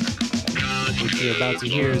 What you're about to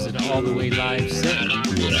hear is an all the way live set.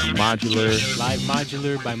 Yeah, modular. Live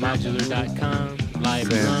modular by modular.com. Live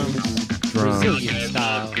drums. Brazilian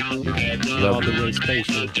style. All the way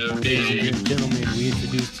spatial. Ladies and gentlemen, we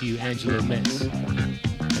introduce to you Angelo Metz and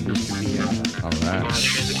Mr. Vieira. All right.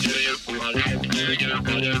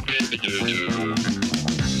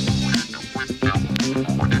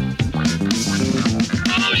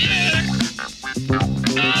 Oh yeah!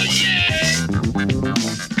 Oh yeah!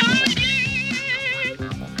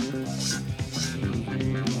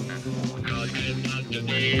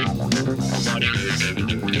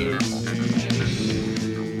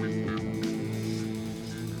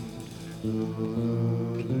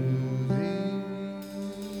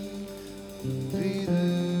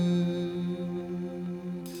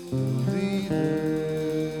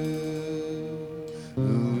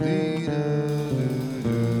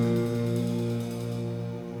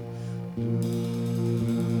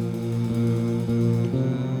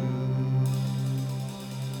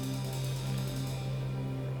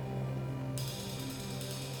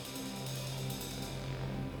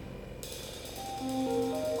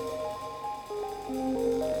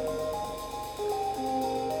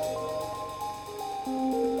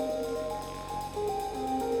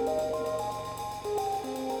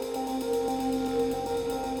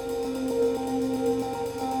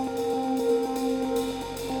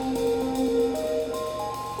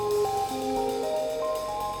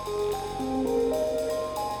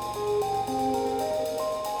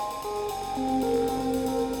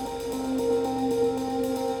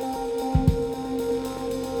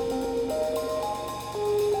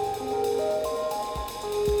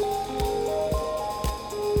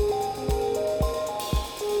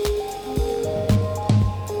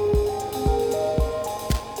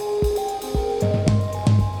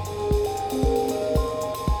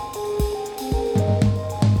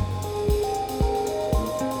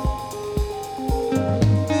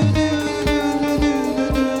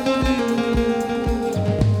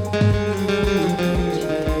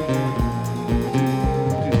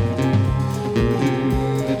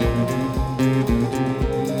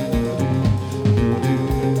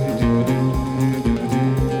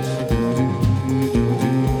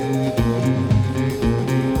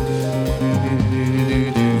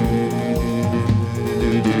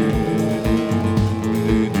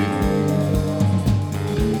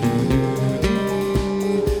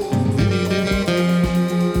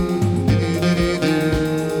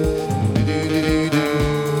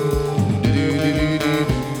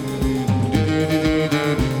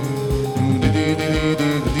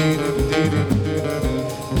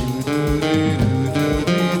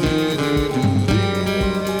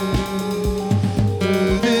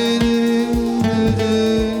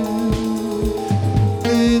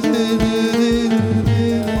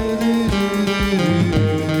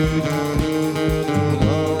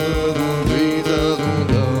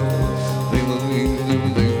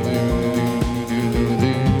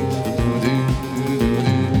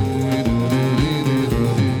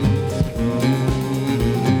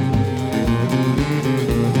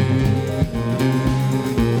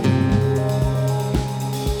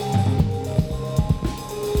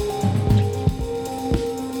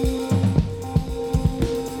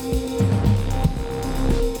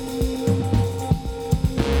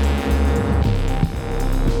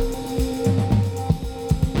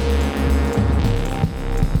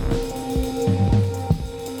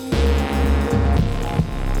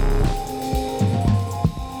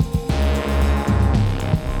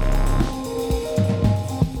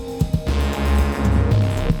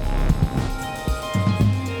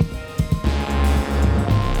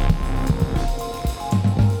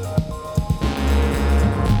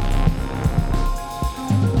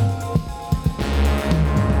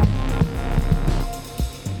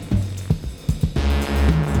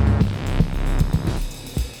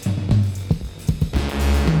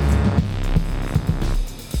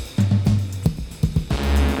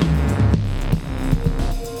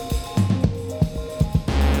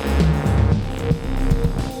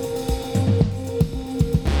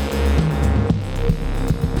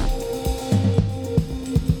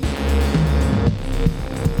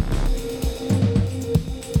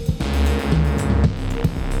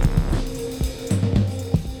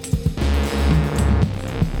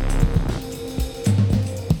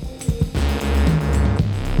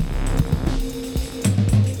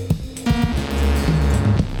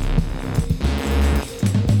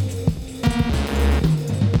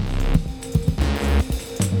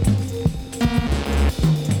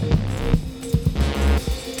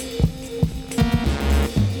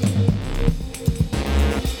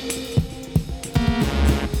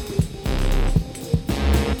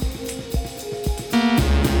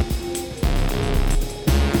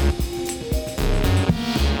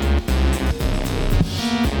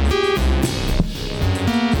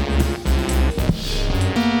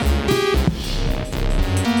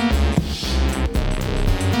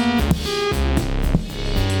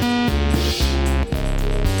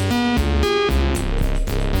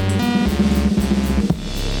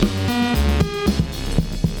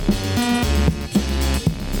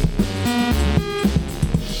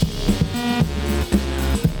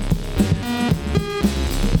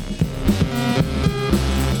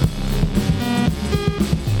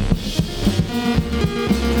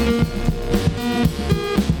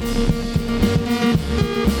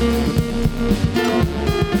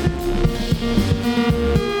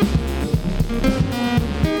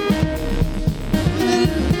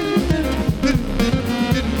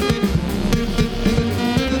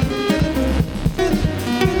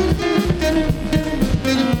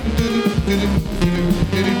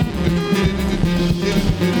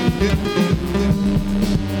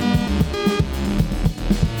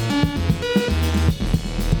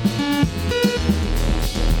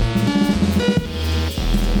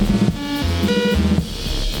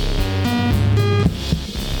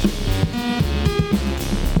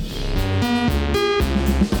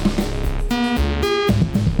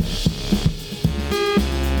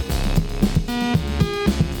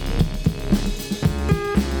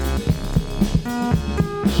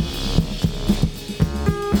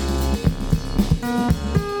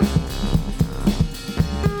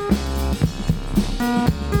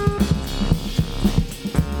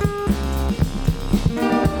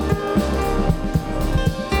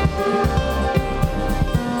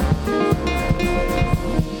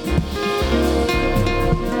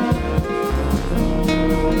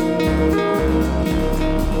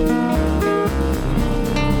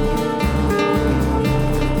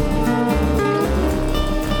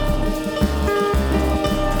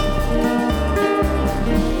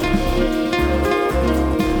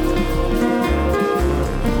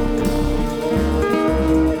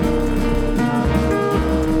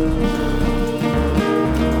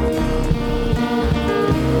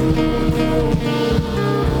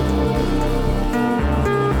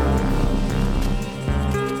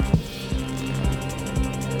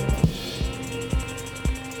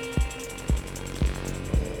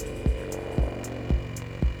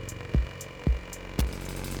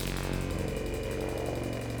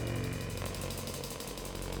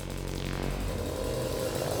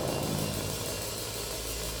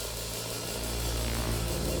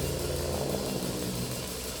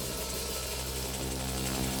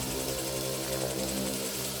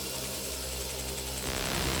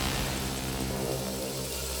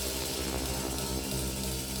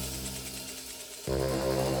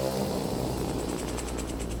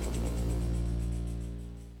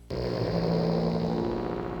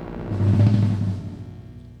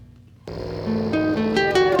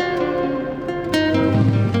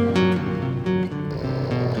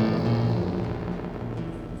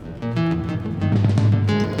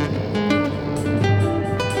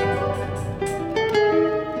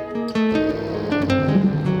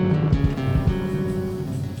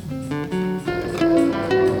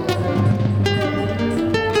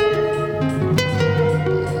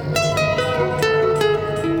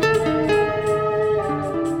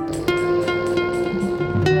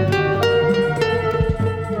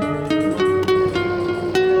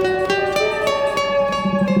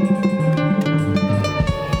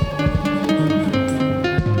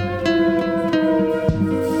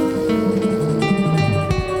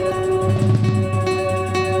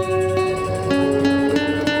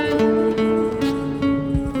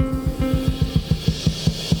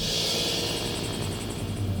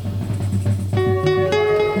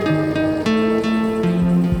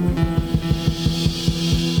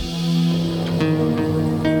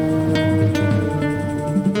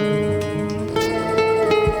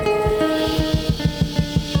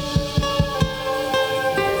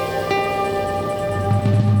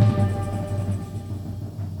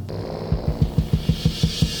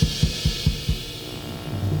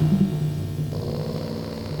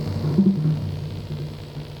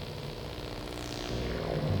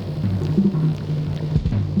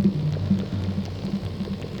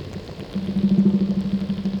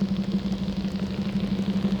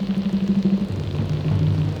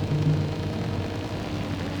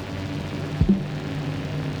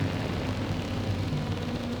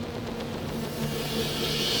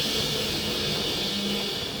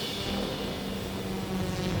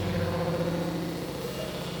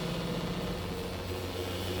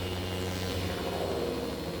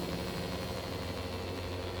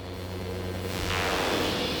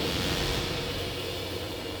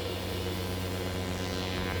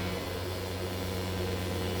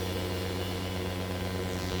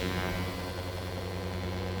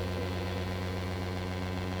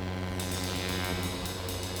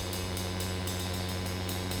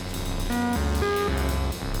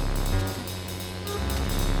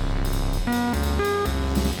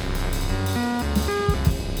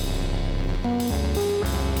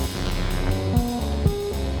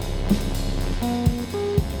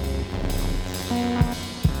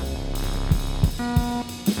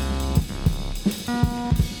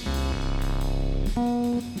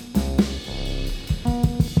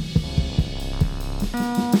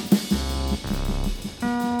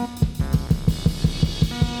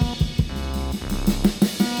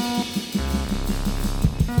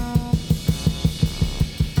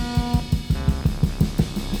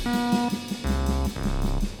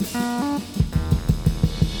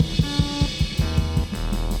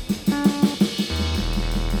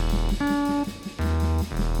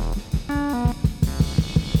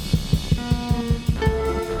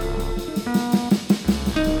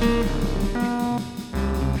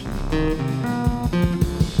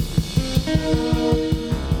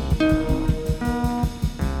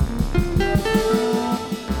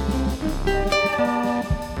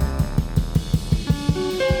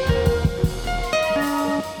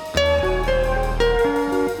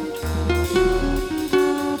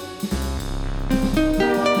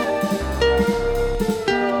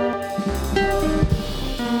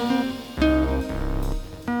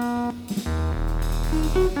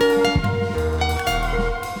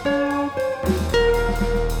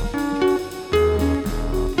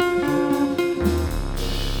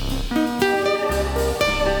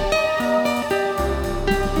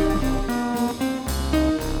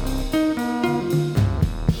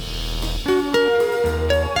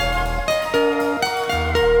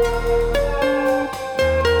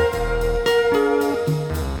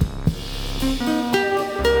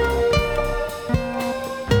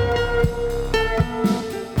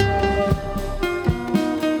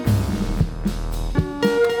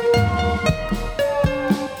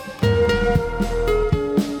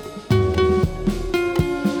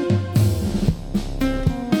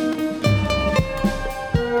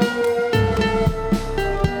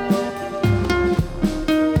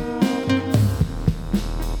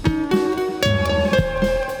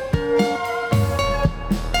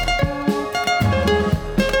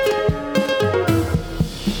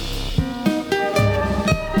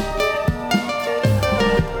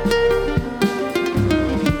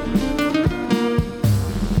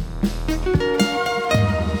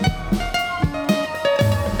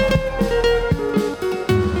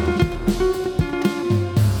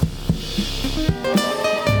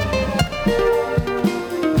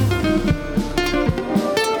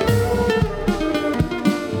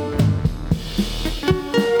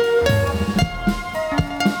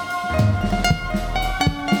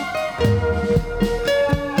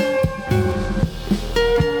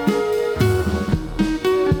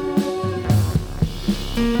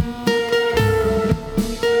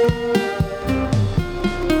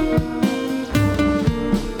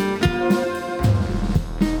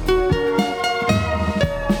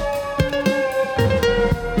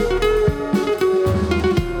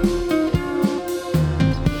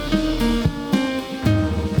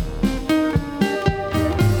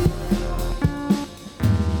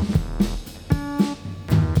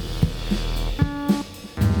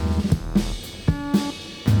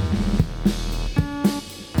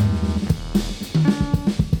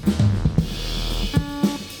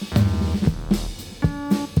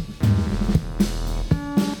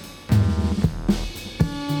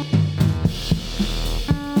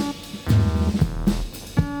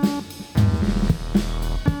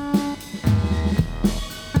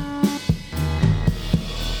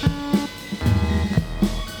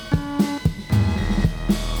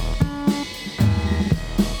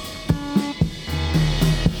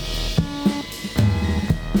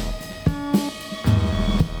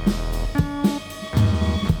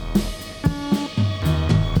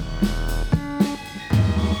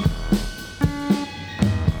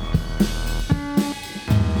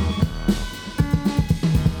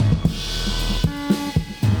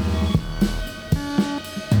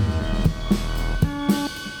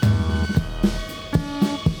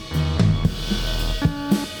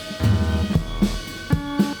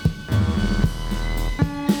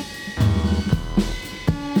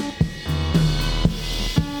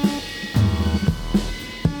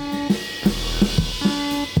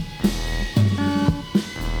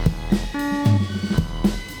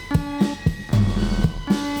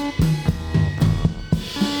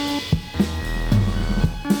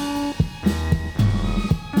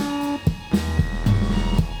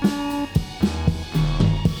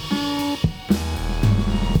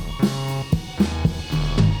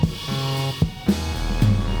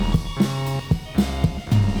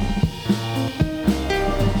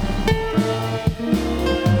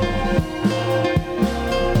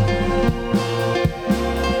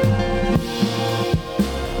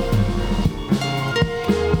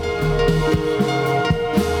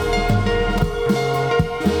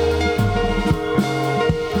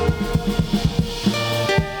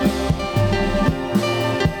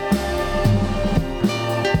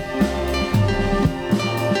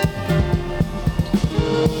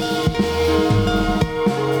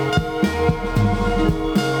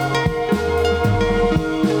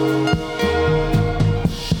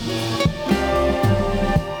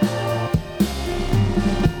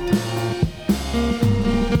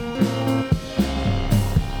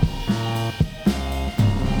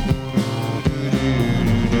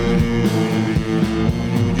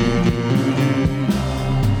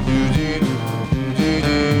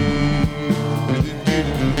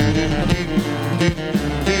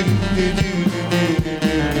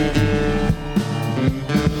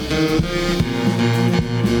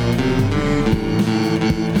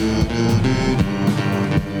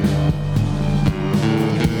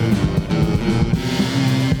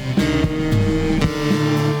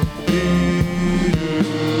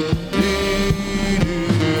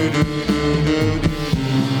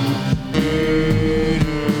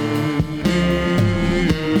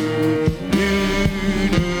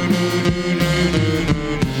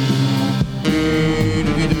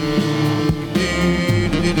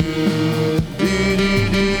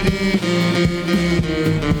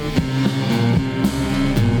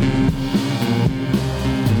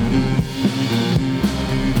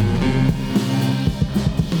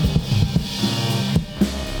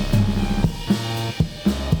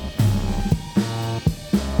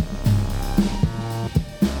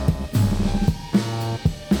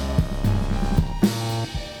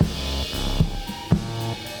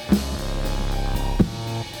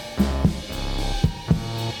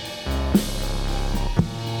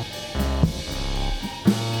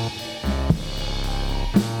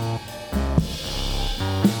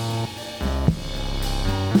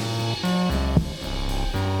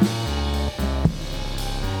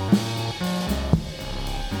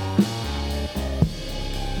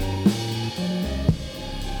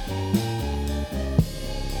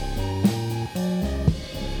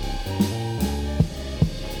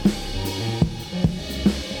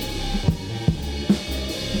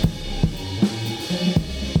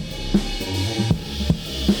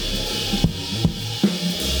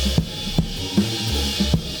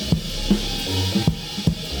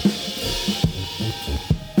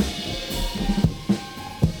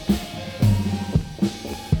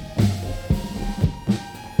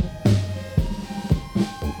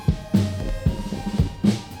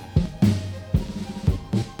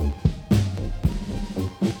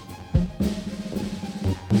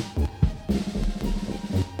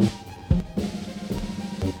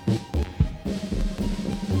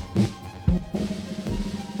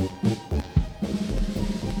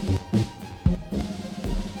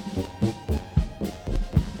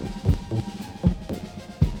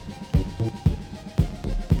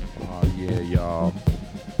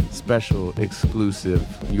 special exclusive.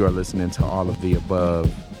 You are listening to All of the Above.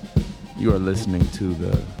 You are listening to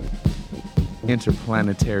the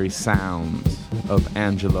interplanetary sounds of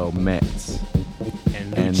Angelo Metz.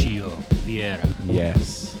 And Lucio Vieira.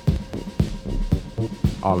 Yes.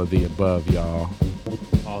 All of the Above, y'all.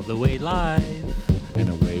 All the way live. And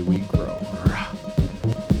away we grow.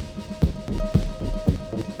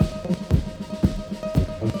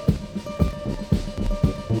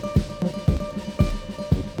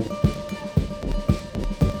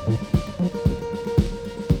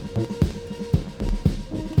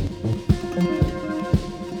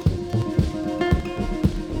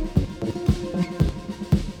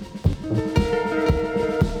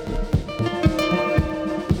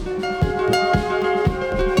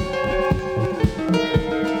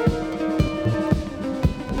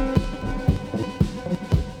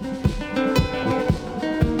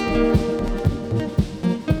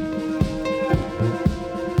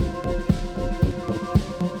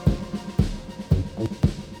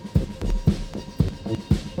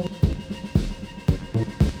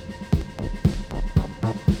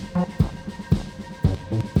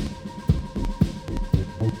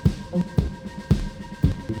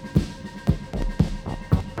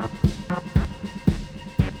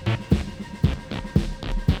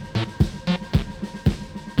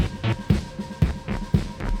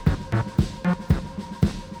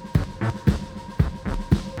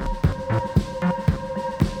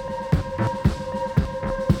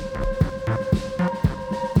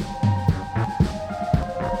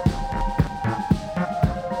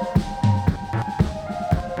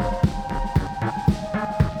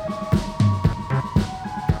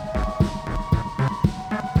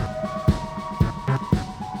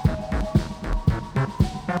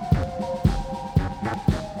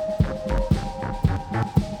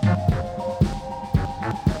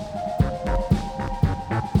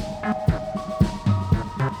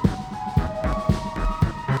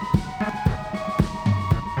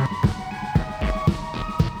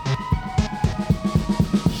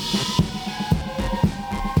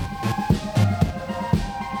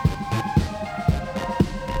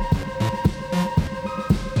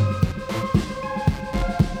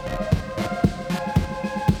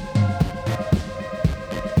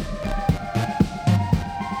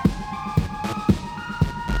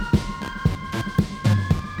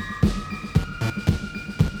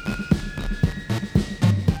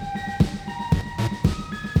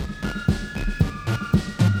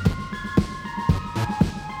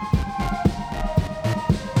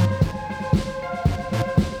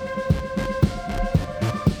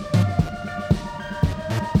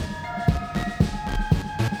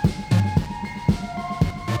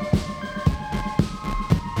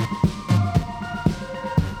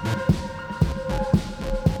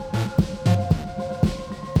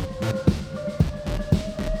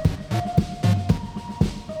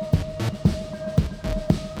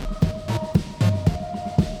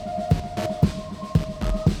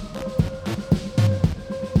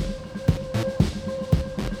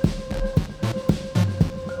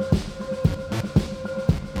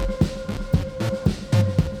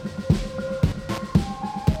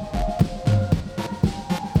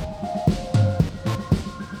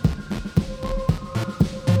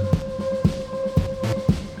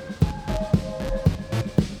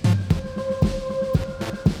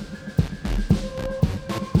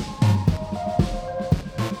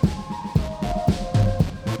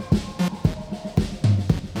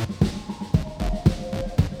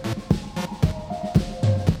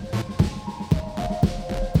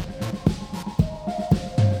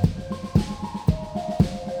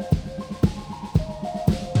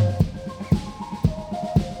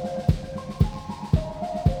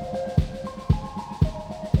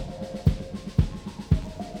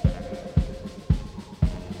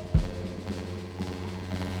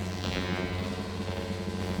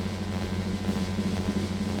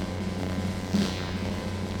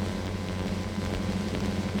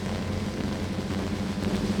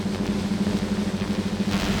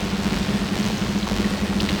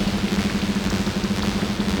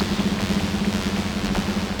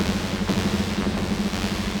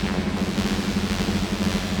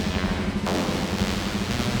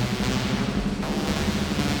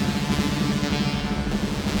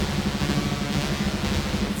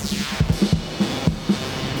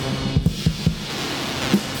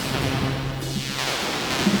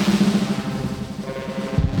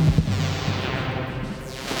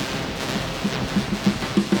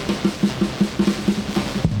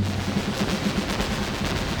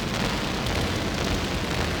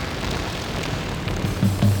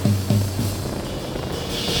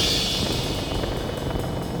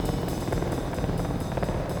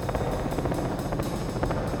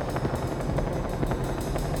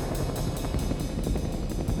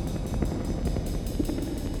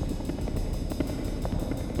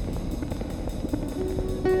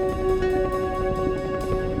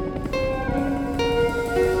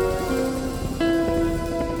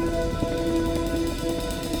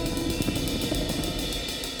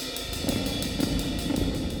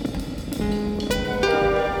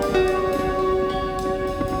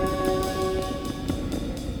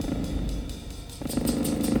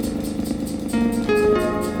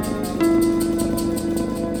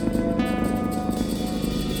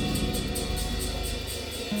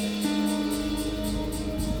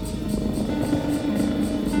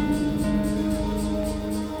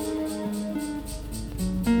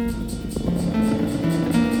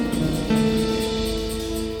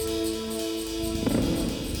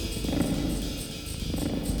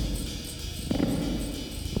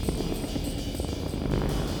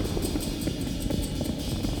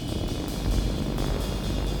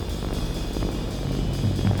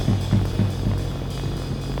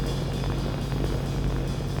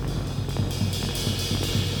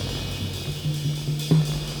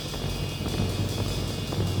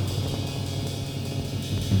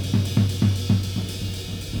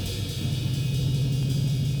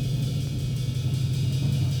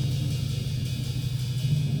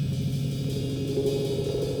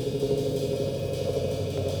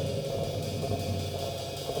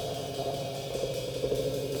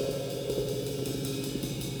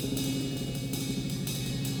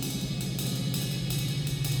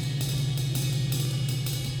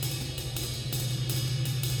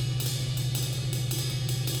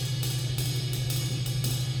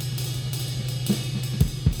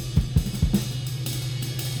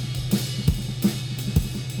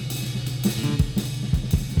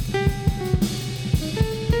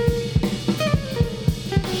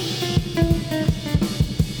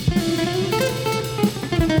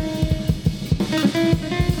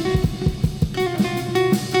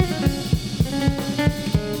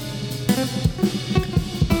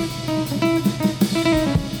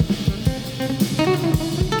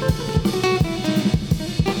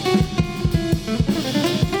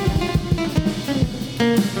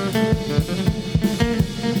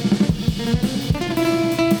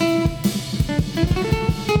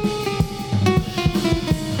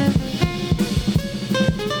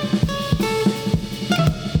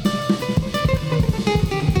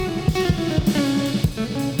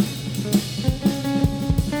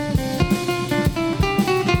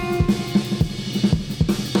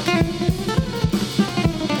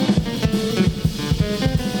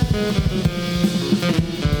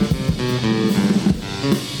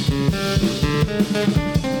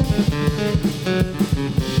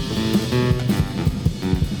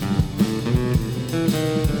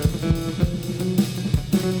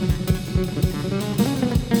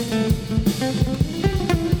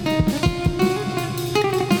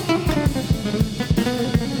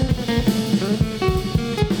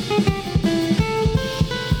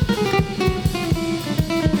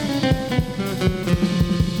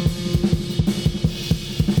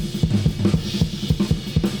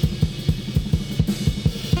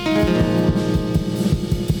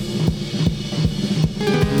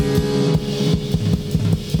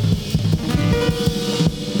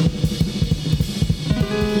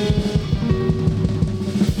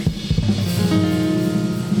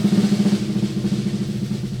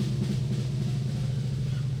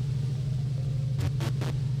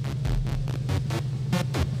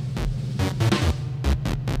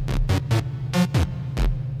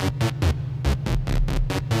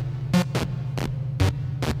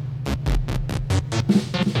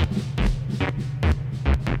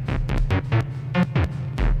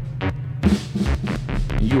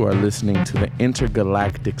 You are listening to the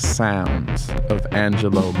intergalactic sounds of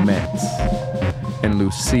Angelo Metz and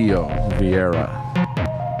Lucio Vieira.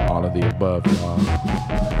 All of the above, y'all.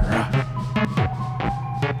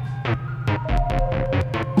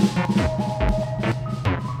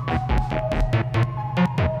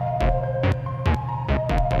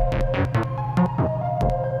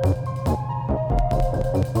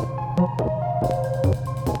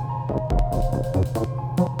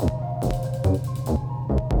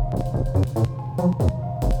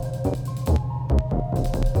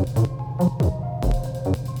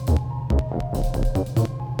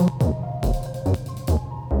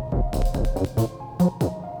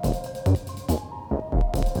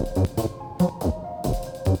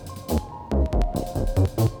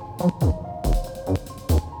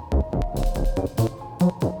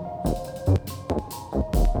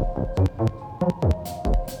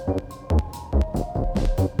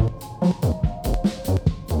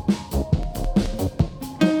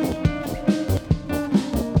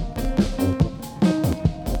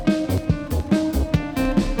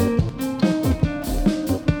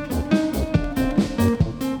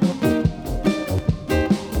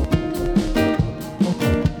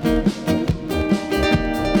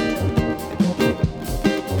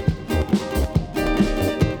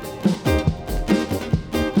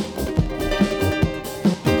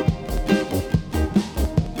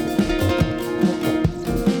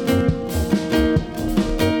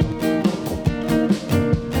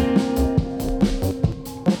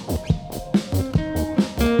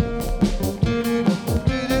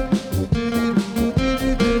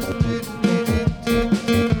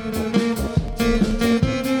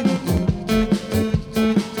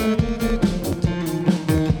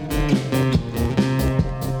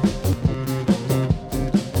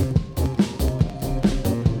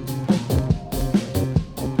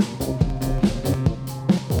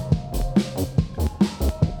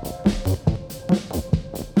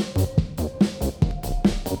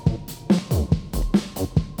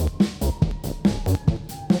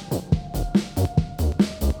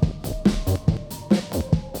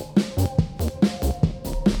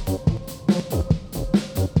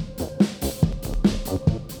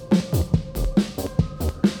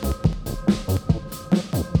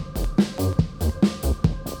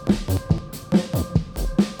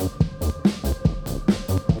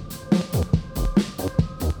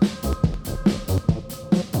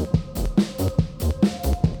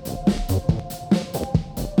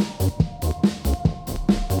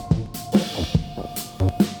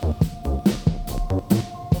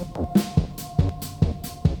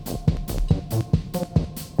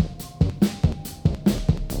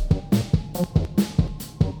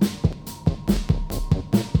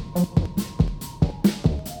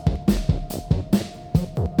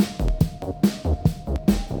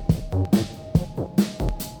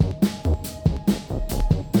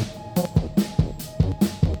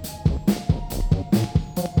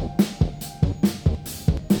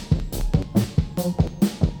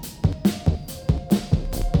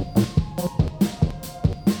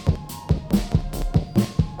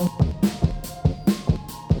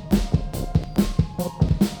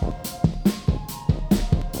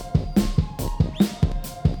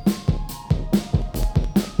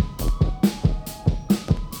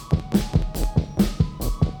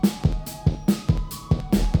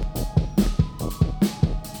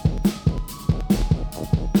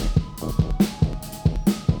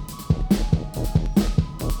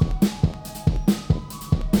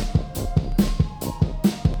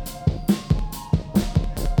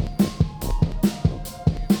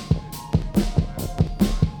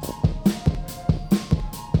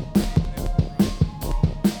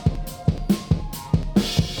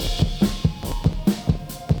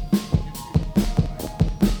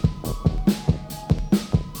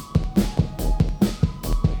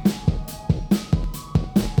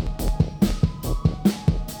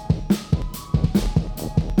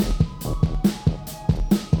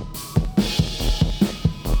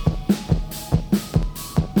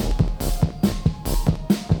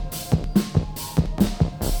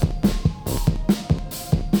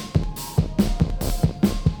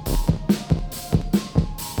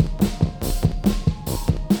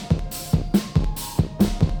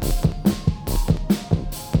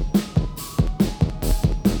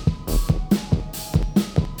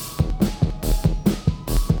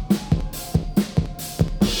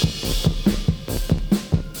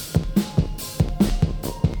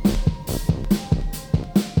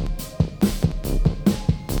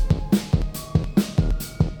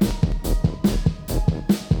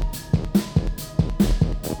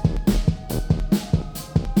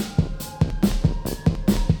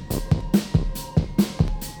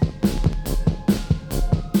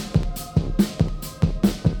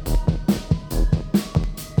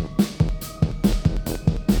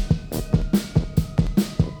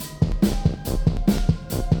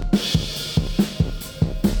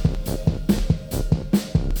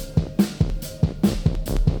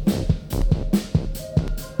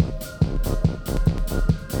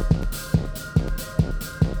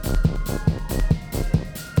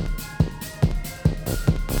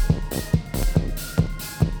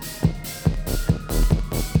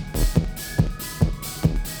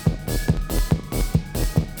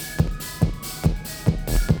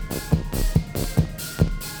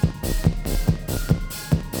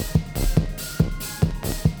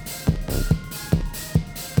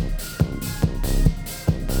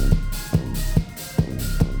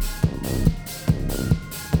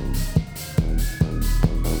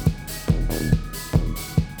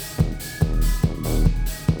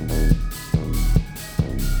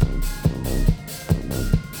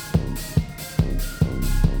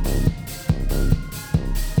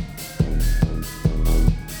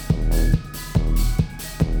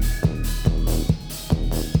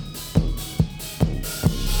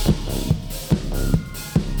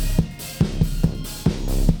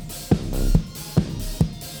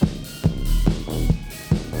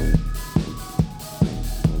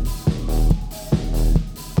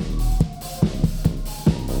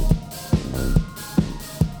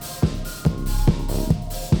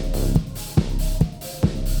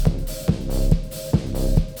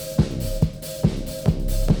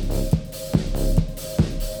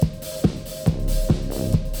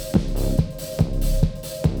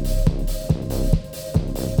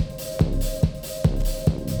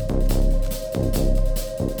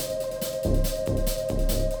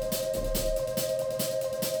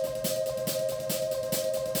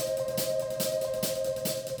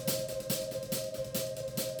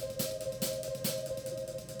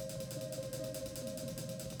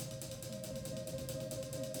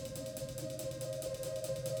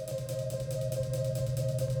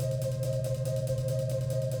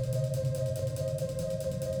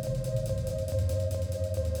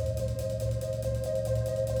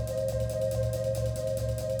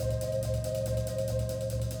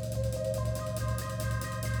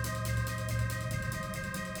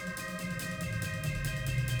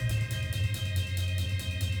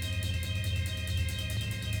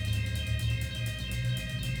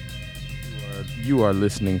 You are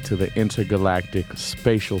listening to the intergalactic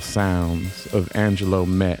spatial sounds of Angelo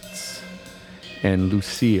Metz and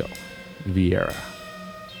Lucio Vieira.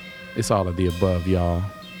 It's all of the above, y'all.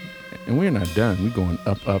 And we're not done. We're going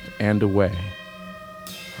up, up, and away.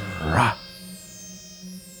 Rah.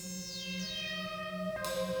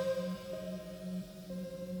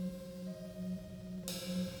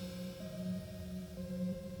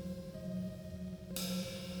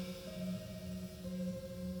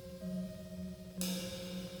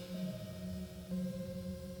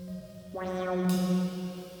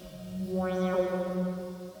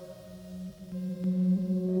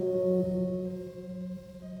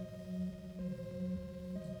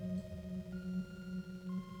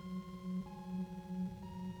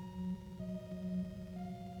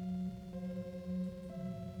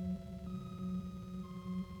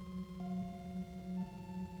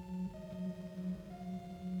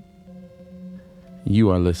 You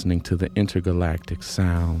are listening to the intergalactic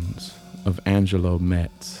sounds of Angelo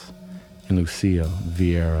Metz and Lucio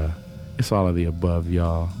Vieira. It's all of the above,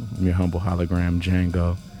 y'all. I'm your humble hologram,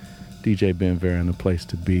 Django. DJ Ben Vera in the place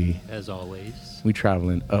to be. As always. We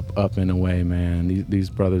traveling up, up, and away, man. These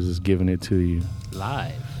brothers is giving it to you.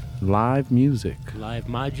 Live music. Live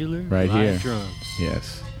modular. Right live here. Drums.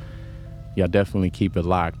 Yes. Y'all definitely keep it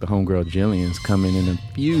locked. The homegirl Jillian's coming in a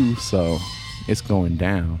few, so it's going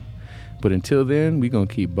down. But until then, we're going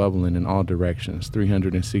to keep bubbling in all directions.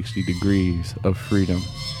 360 degrees of freedom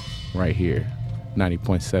right here.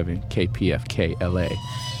 90.7 KPFK LA,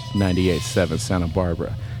 98.7 Santa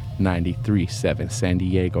Barbara, 93.7 San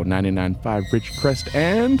Diego, 99.5 Ridgecrest,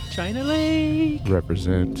 and China Lake.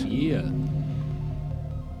 Represent. Yeah.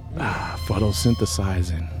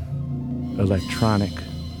 Photosynthesizing. Electronic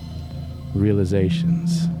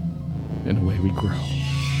realizations in the way we grow.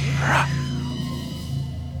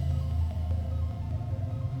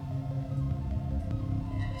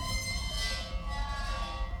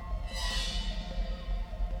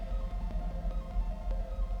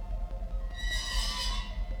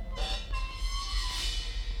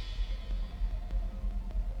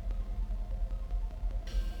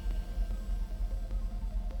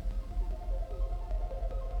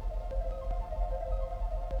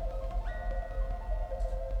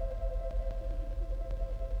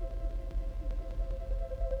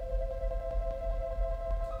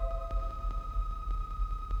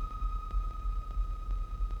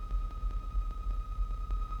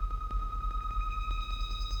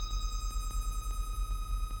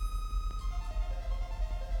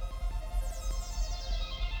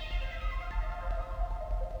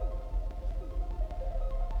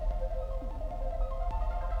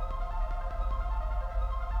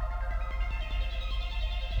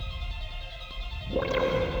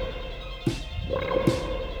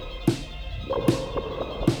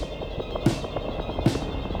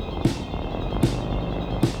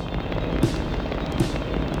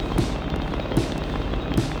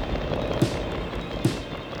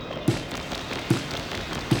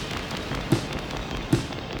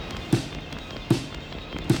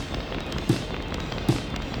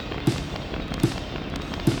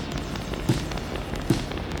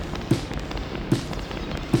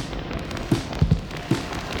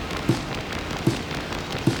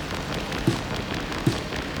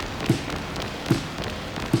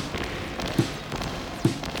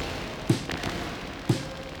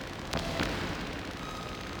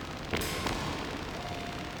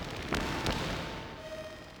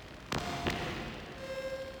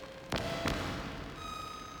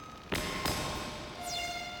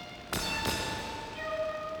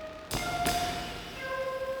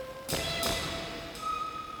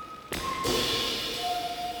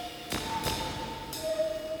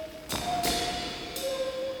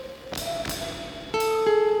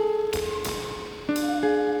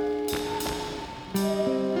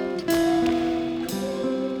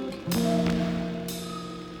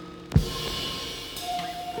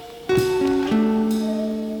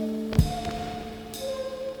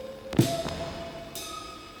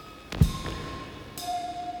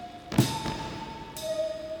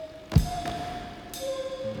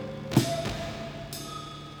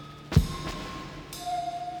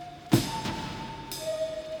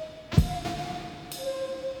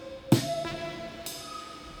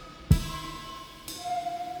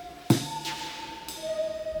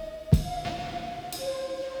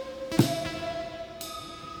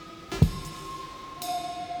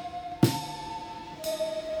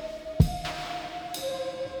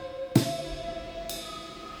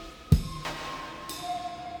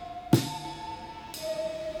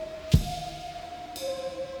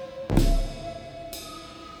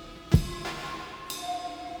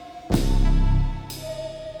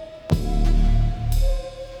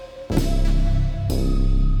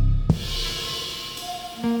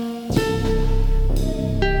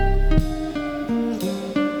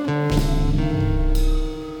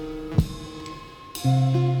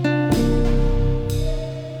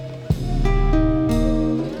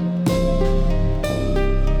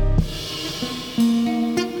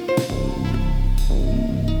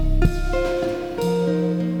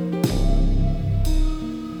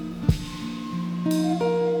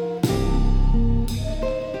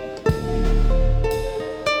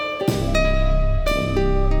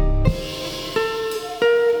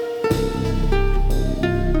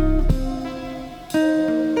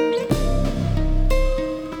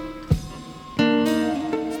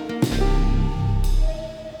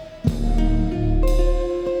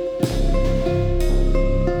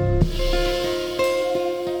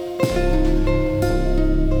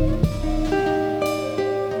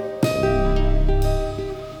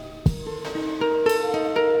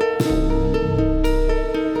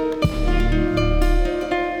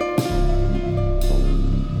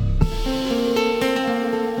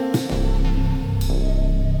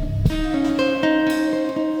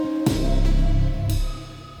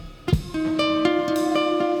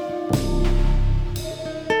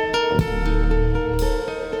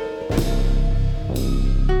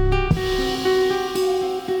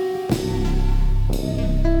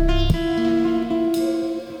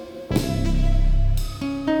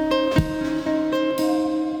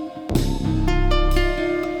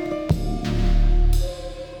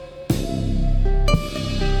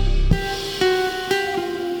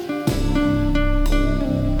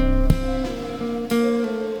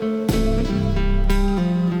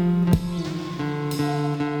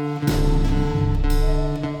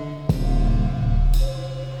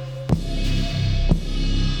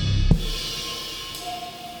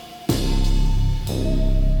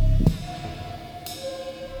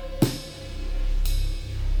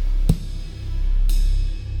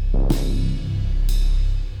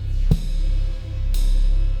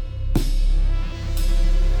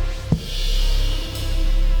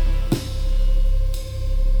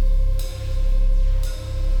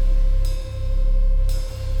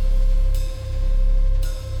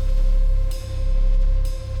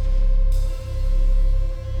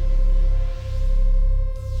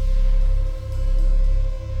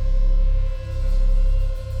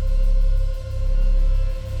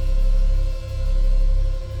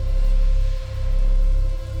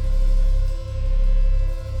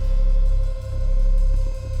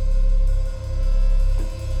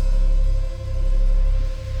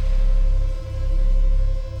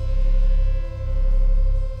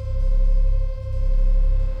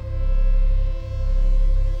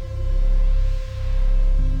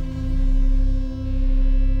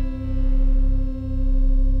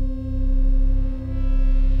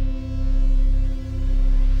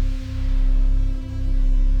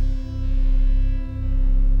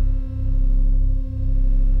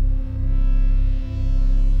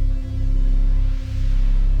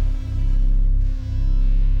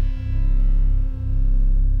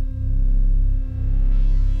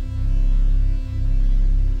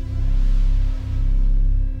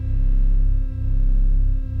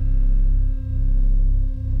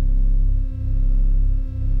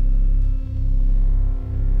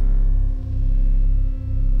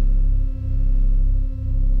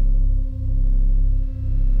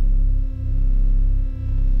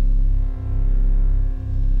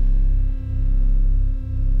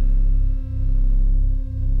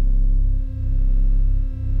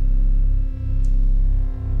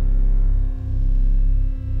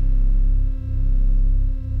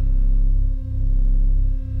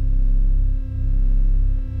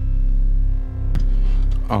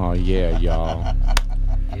 Oh, yeah, y'all.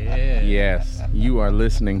 Yeah. Yes, you are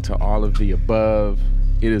listening to all of the above.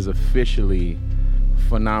 It is officially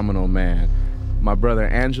phenomenal, man. My brother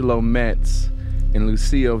Angelo Metz and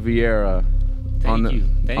Lucio Vieira on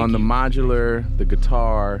the modular, the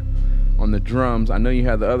guitar, on the drums. I know you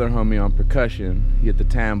had the other homie on percussion. He hit the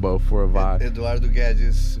tambo for a vibe. Eduardo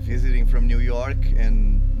Guedes visiting from New York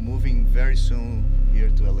and moving very soon here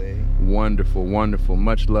to LA. Wonderful, wonderful.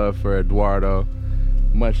 Much love for Eduardo.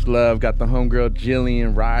 Much love. Got the homegirl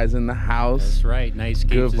Jillian Rise in the house. That's right. Nice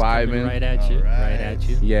Good vibing. Right at you. Right at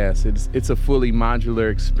you. Yes, it's a fully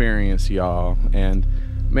modular experience, y'all. And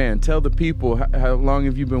man, tell the people, how long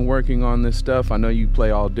have you been working on this stuff? I know you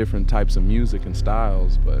play all different types of music and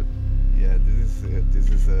styles, but yeah, this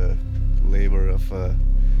is a labor of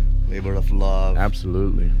love.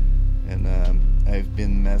 Absolutely. And I've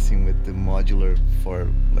been messing with the modular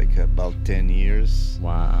for like about 10 years.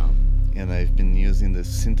 Wow. And I've been using the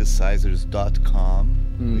synthesizers.com,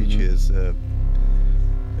 which is a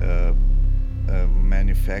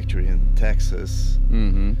manufacturer in Texas,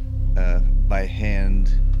 by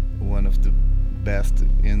hand, one of the best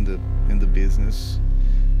in the business.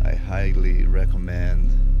 I highly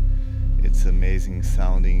recommend. It's amazing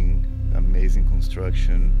sounding, amazing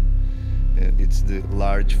construction. It's the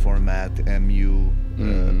large format MU,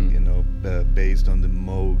 based on the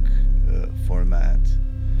Moog format.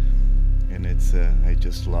 And it's, I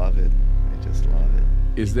just love it.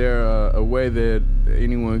 Is there a way that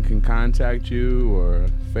anyone can contact you, or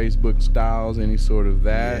Facebook styles, any sort of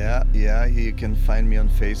that? Yeah. You can find me on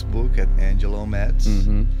Facebook at Angelo Metz.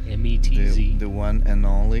 METZ. The one and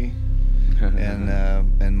only.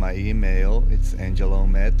 and my email, it's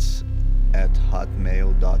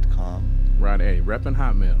angelometz@hotmail.com. Right, hey, reppin'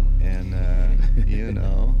 Hotmail. And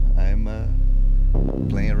I'm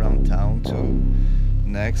playing around town too.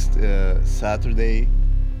 Next Saturday,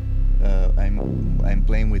 I'm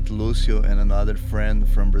playing with Lucio and another friend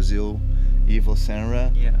from Brazil, Ivo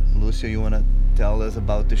Senra. Yes. Lucio, you wanna tell us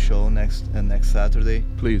about the show next Saturday?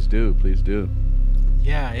 Please do.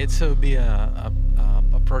 Yeah, it'll be a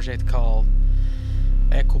project called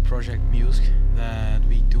Echo Project Music that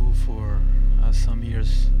we do for some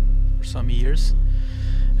years,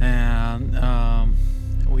 and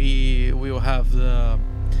we will have the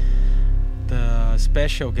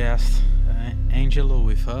special guest Angelo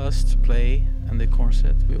with us to play, and the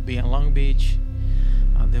concert will be in Long Beach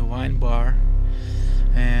at the Wine Bar.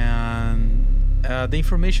 And the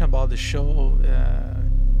information about the show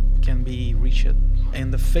can be reached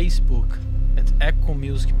in the Facebook at Echo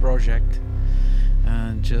Music Project,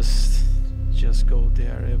 and just go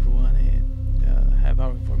there, everyone, and have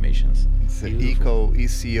our information. It's the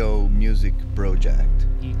ECO Music Project.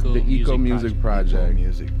 The Eco Music Project.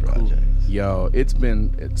 Cool. Yo, it's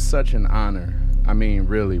such an honor. I mean,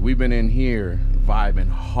 really, we've been in here vibing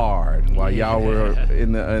hard while y'all were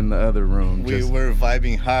in the other room. We were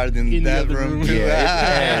vibing hard in that room too. We're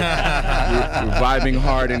vibing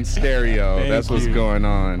hard in stereo. That's what's going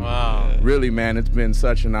on. Wow. Really, man, it's been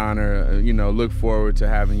such an honor. Look forward to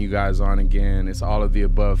having you guys on again. It's all of the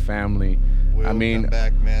above family. We'll come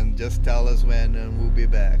back, man. Just tell us when, and we'll be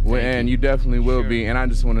back. And you definitely will be. And I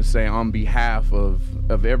just want to say, on behalf of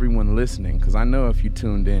everyone listening, because I know if you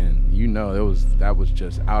tuned in, that was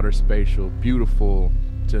just outer spatial, beautiful,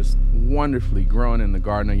 just wonderfully growing in the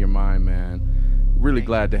garden of your mind, man. Really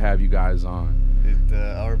glad to have you guys on. It's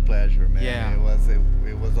our pleasure, man. Yeah. It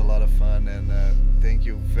was a lot of fun, and thank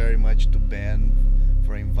you very much to Ben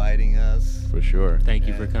for inviting us. For sure. Thank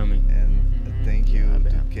you for coming. And thank you to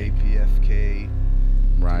KPFK.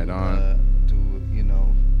 Right on. To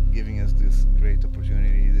giving us this great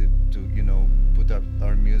opportunity to put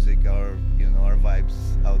our music, our vibes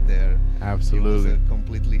out there. Absolutely. It was a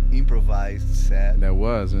completely improvised set. That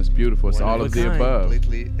was, and it's beautiful. It's all of the above.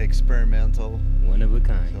 Completely experimental. One of a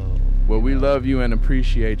kind. Well, we love you and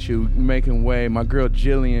appreciate you making way. My girl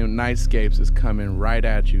Jillian Nightscapes is coming right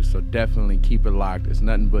at you, so definitely keep it locked. It's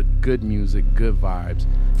nothing but good music, good vibes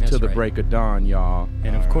till the break of dawn, y'all.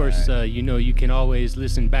 And of course, you can always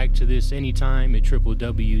listen back to this anytime at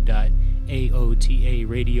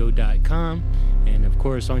www.aotaradio.com. And of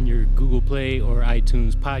course, on your Google Play or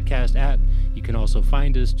iTunes podcast app, you can also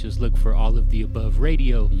find us. Just look for All of the Above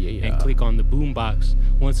Radio and click on the boombox.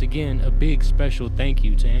 Once again, a big special thank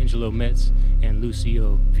you to Angelo Metz and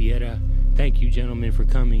Lucio Vieira. Thank you, gentlemen, for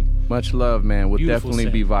coming. Much love, man. We'll definitely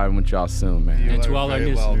be vibing with y'all soon, man. And to all our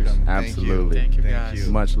listeners. Absolutely. Thank you, guys.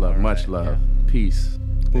 Much love, much love. Peace.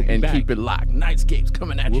 And keep it locked. Nightscapes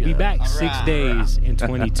coming at you. We'll be back 6 days and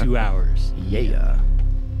 22 hours. Yeah.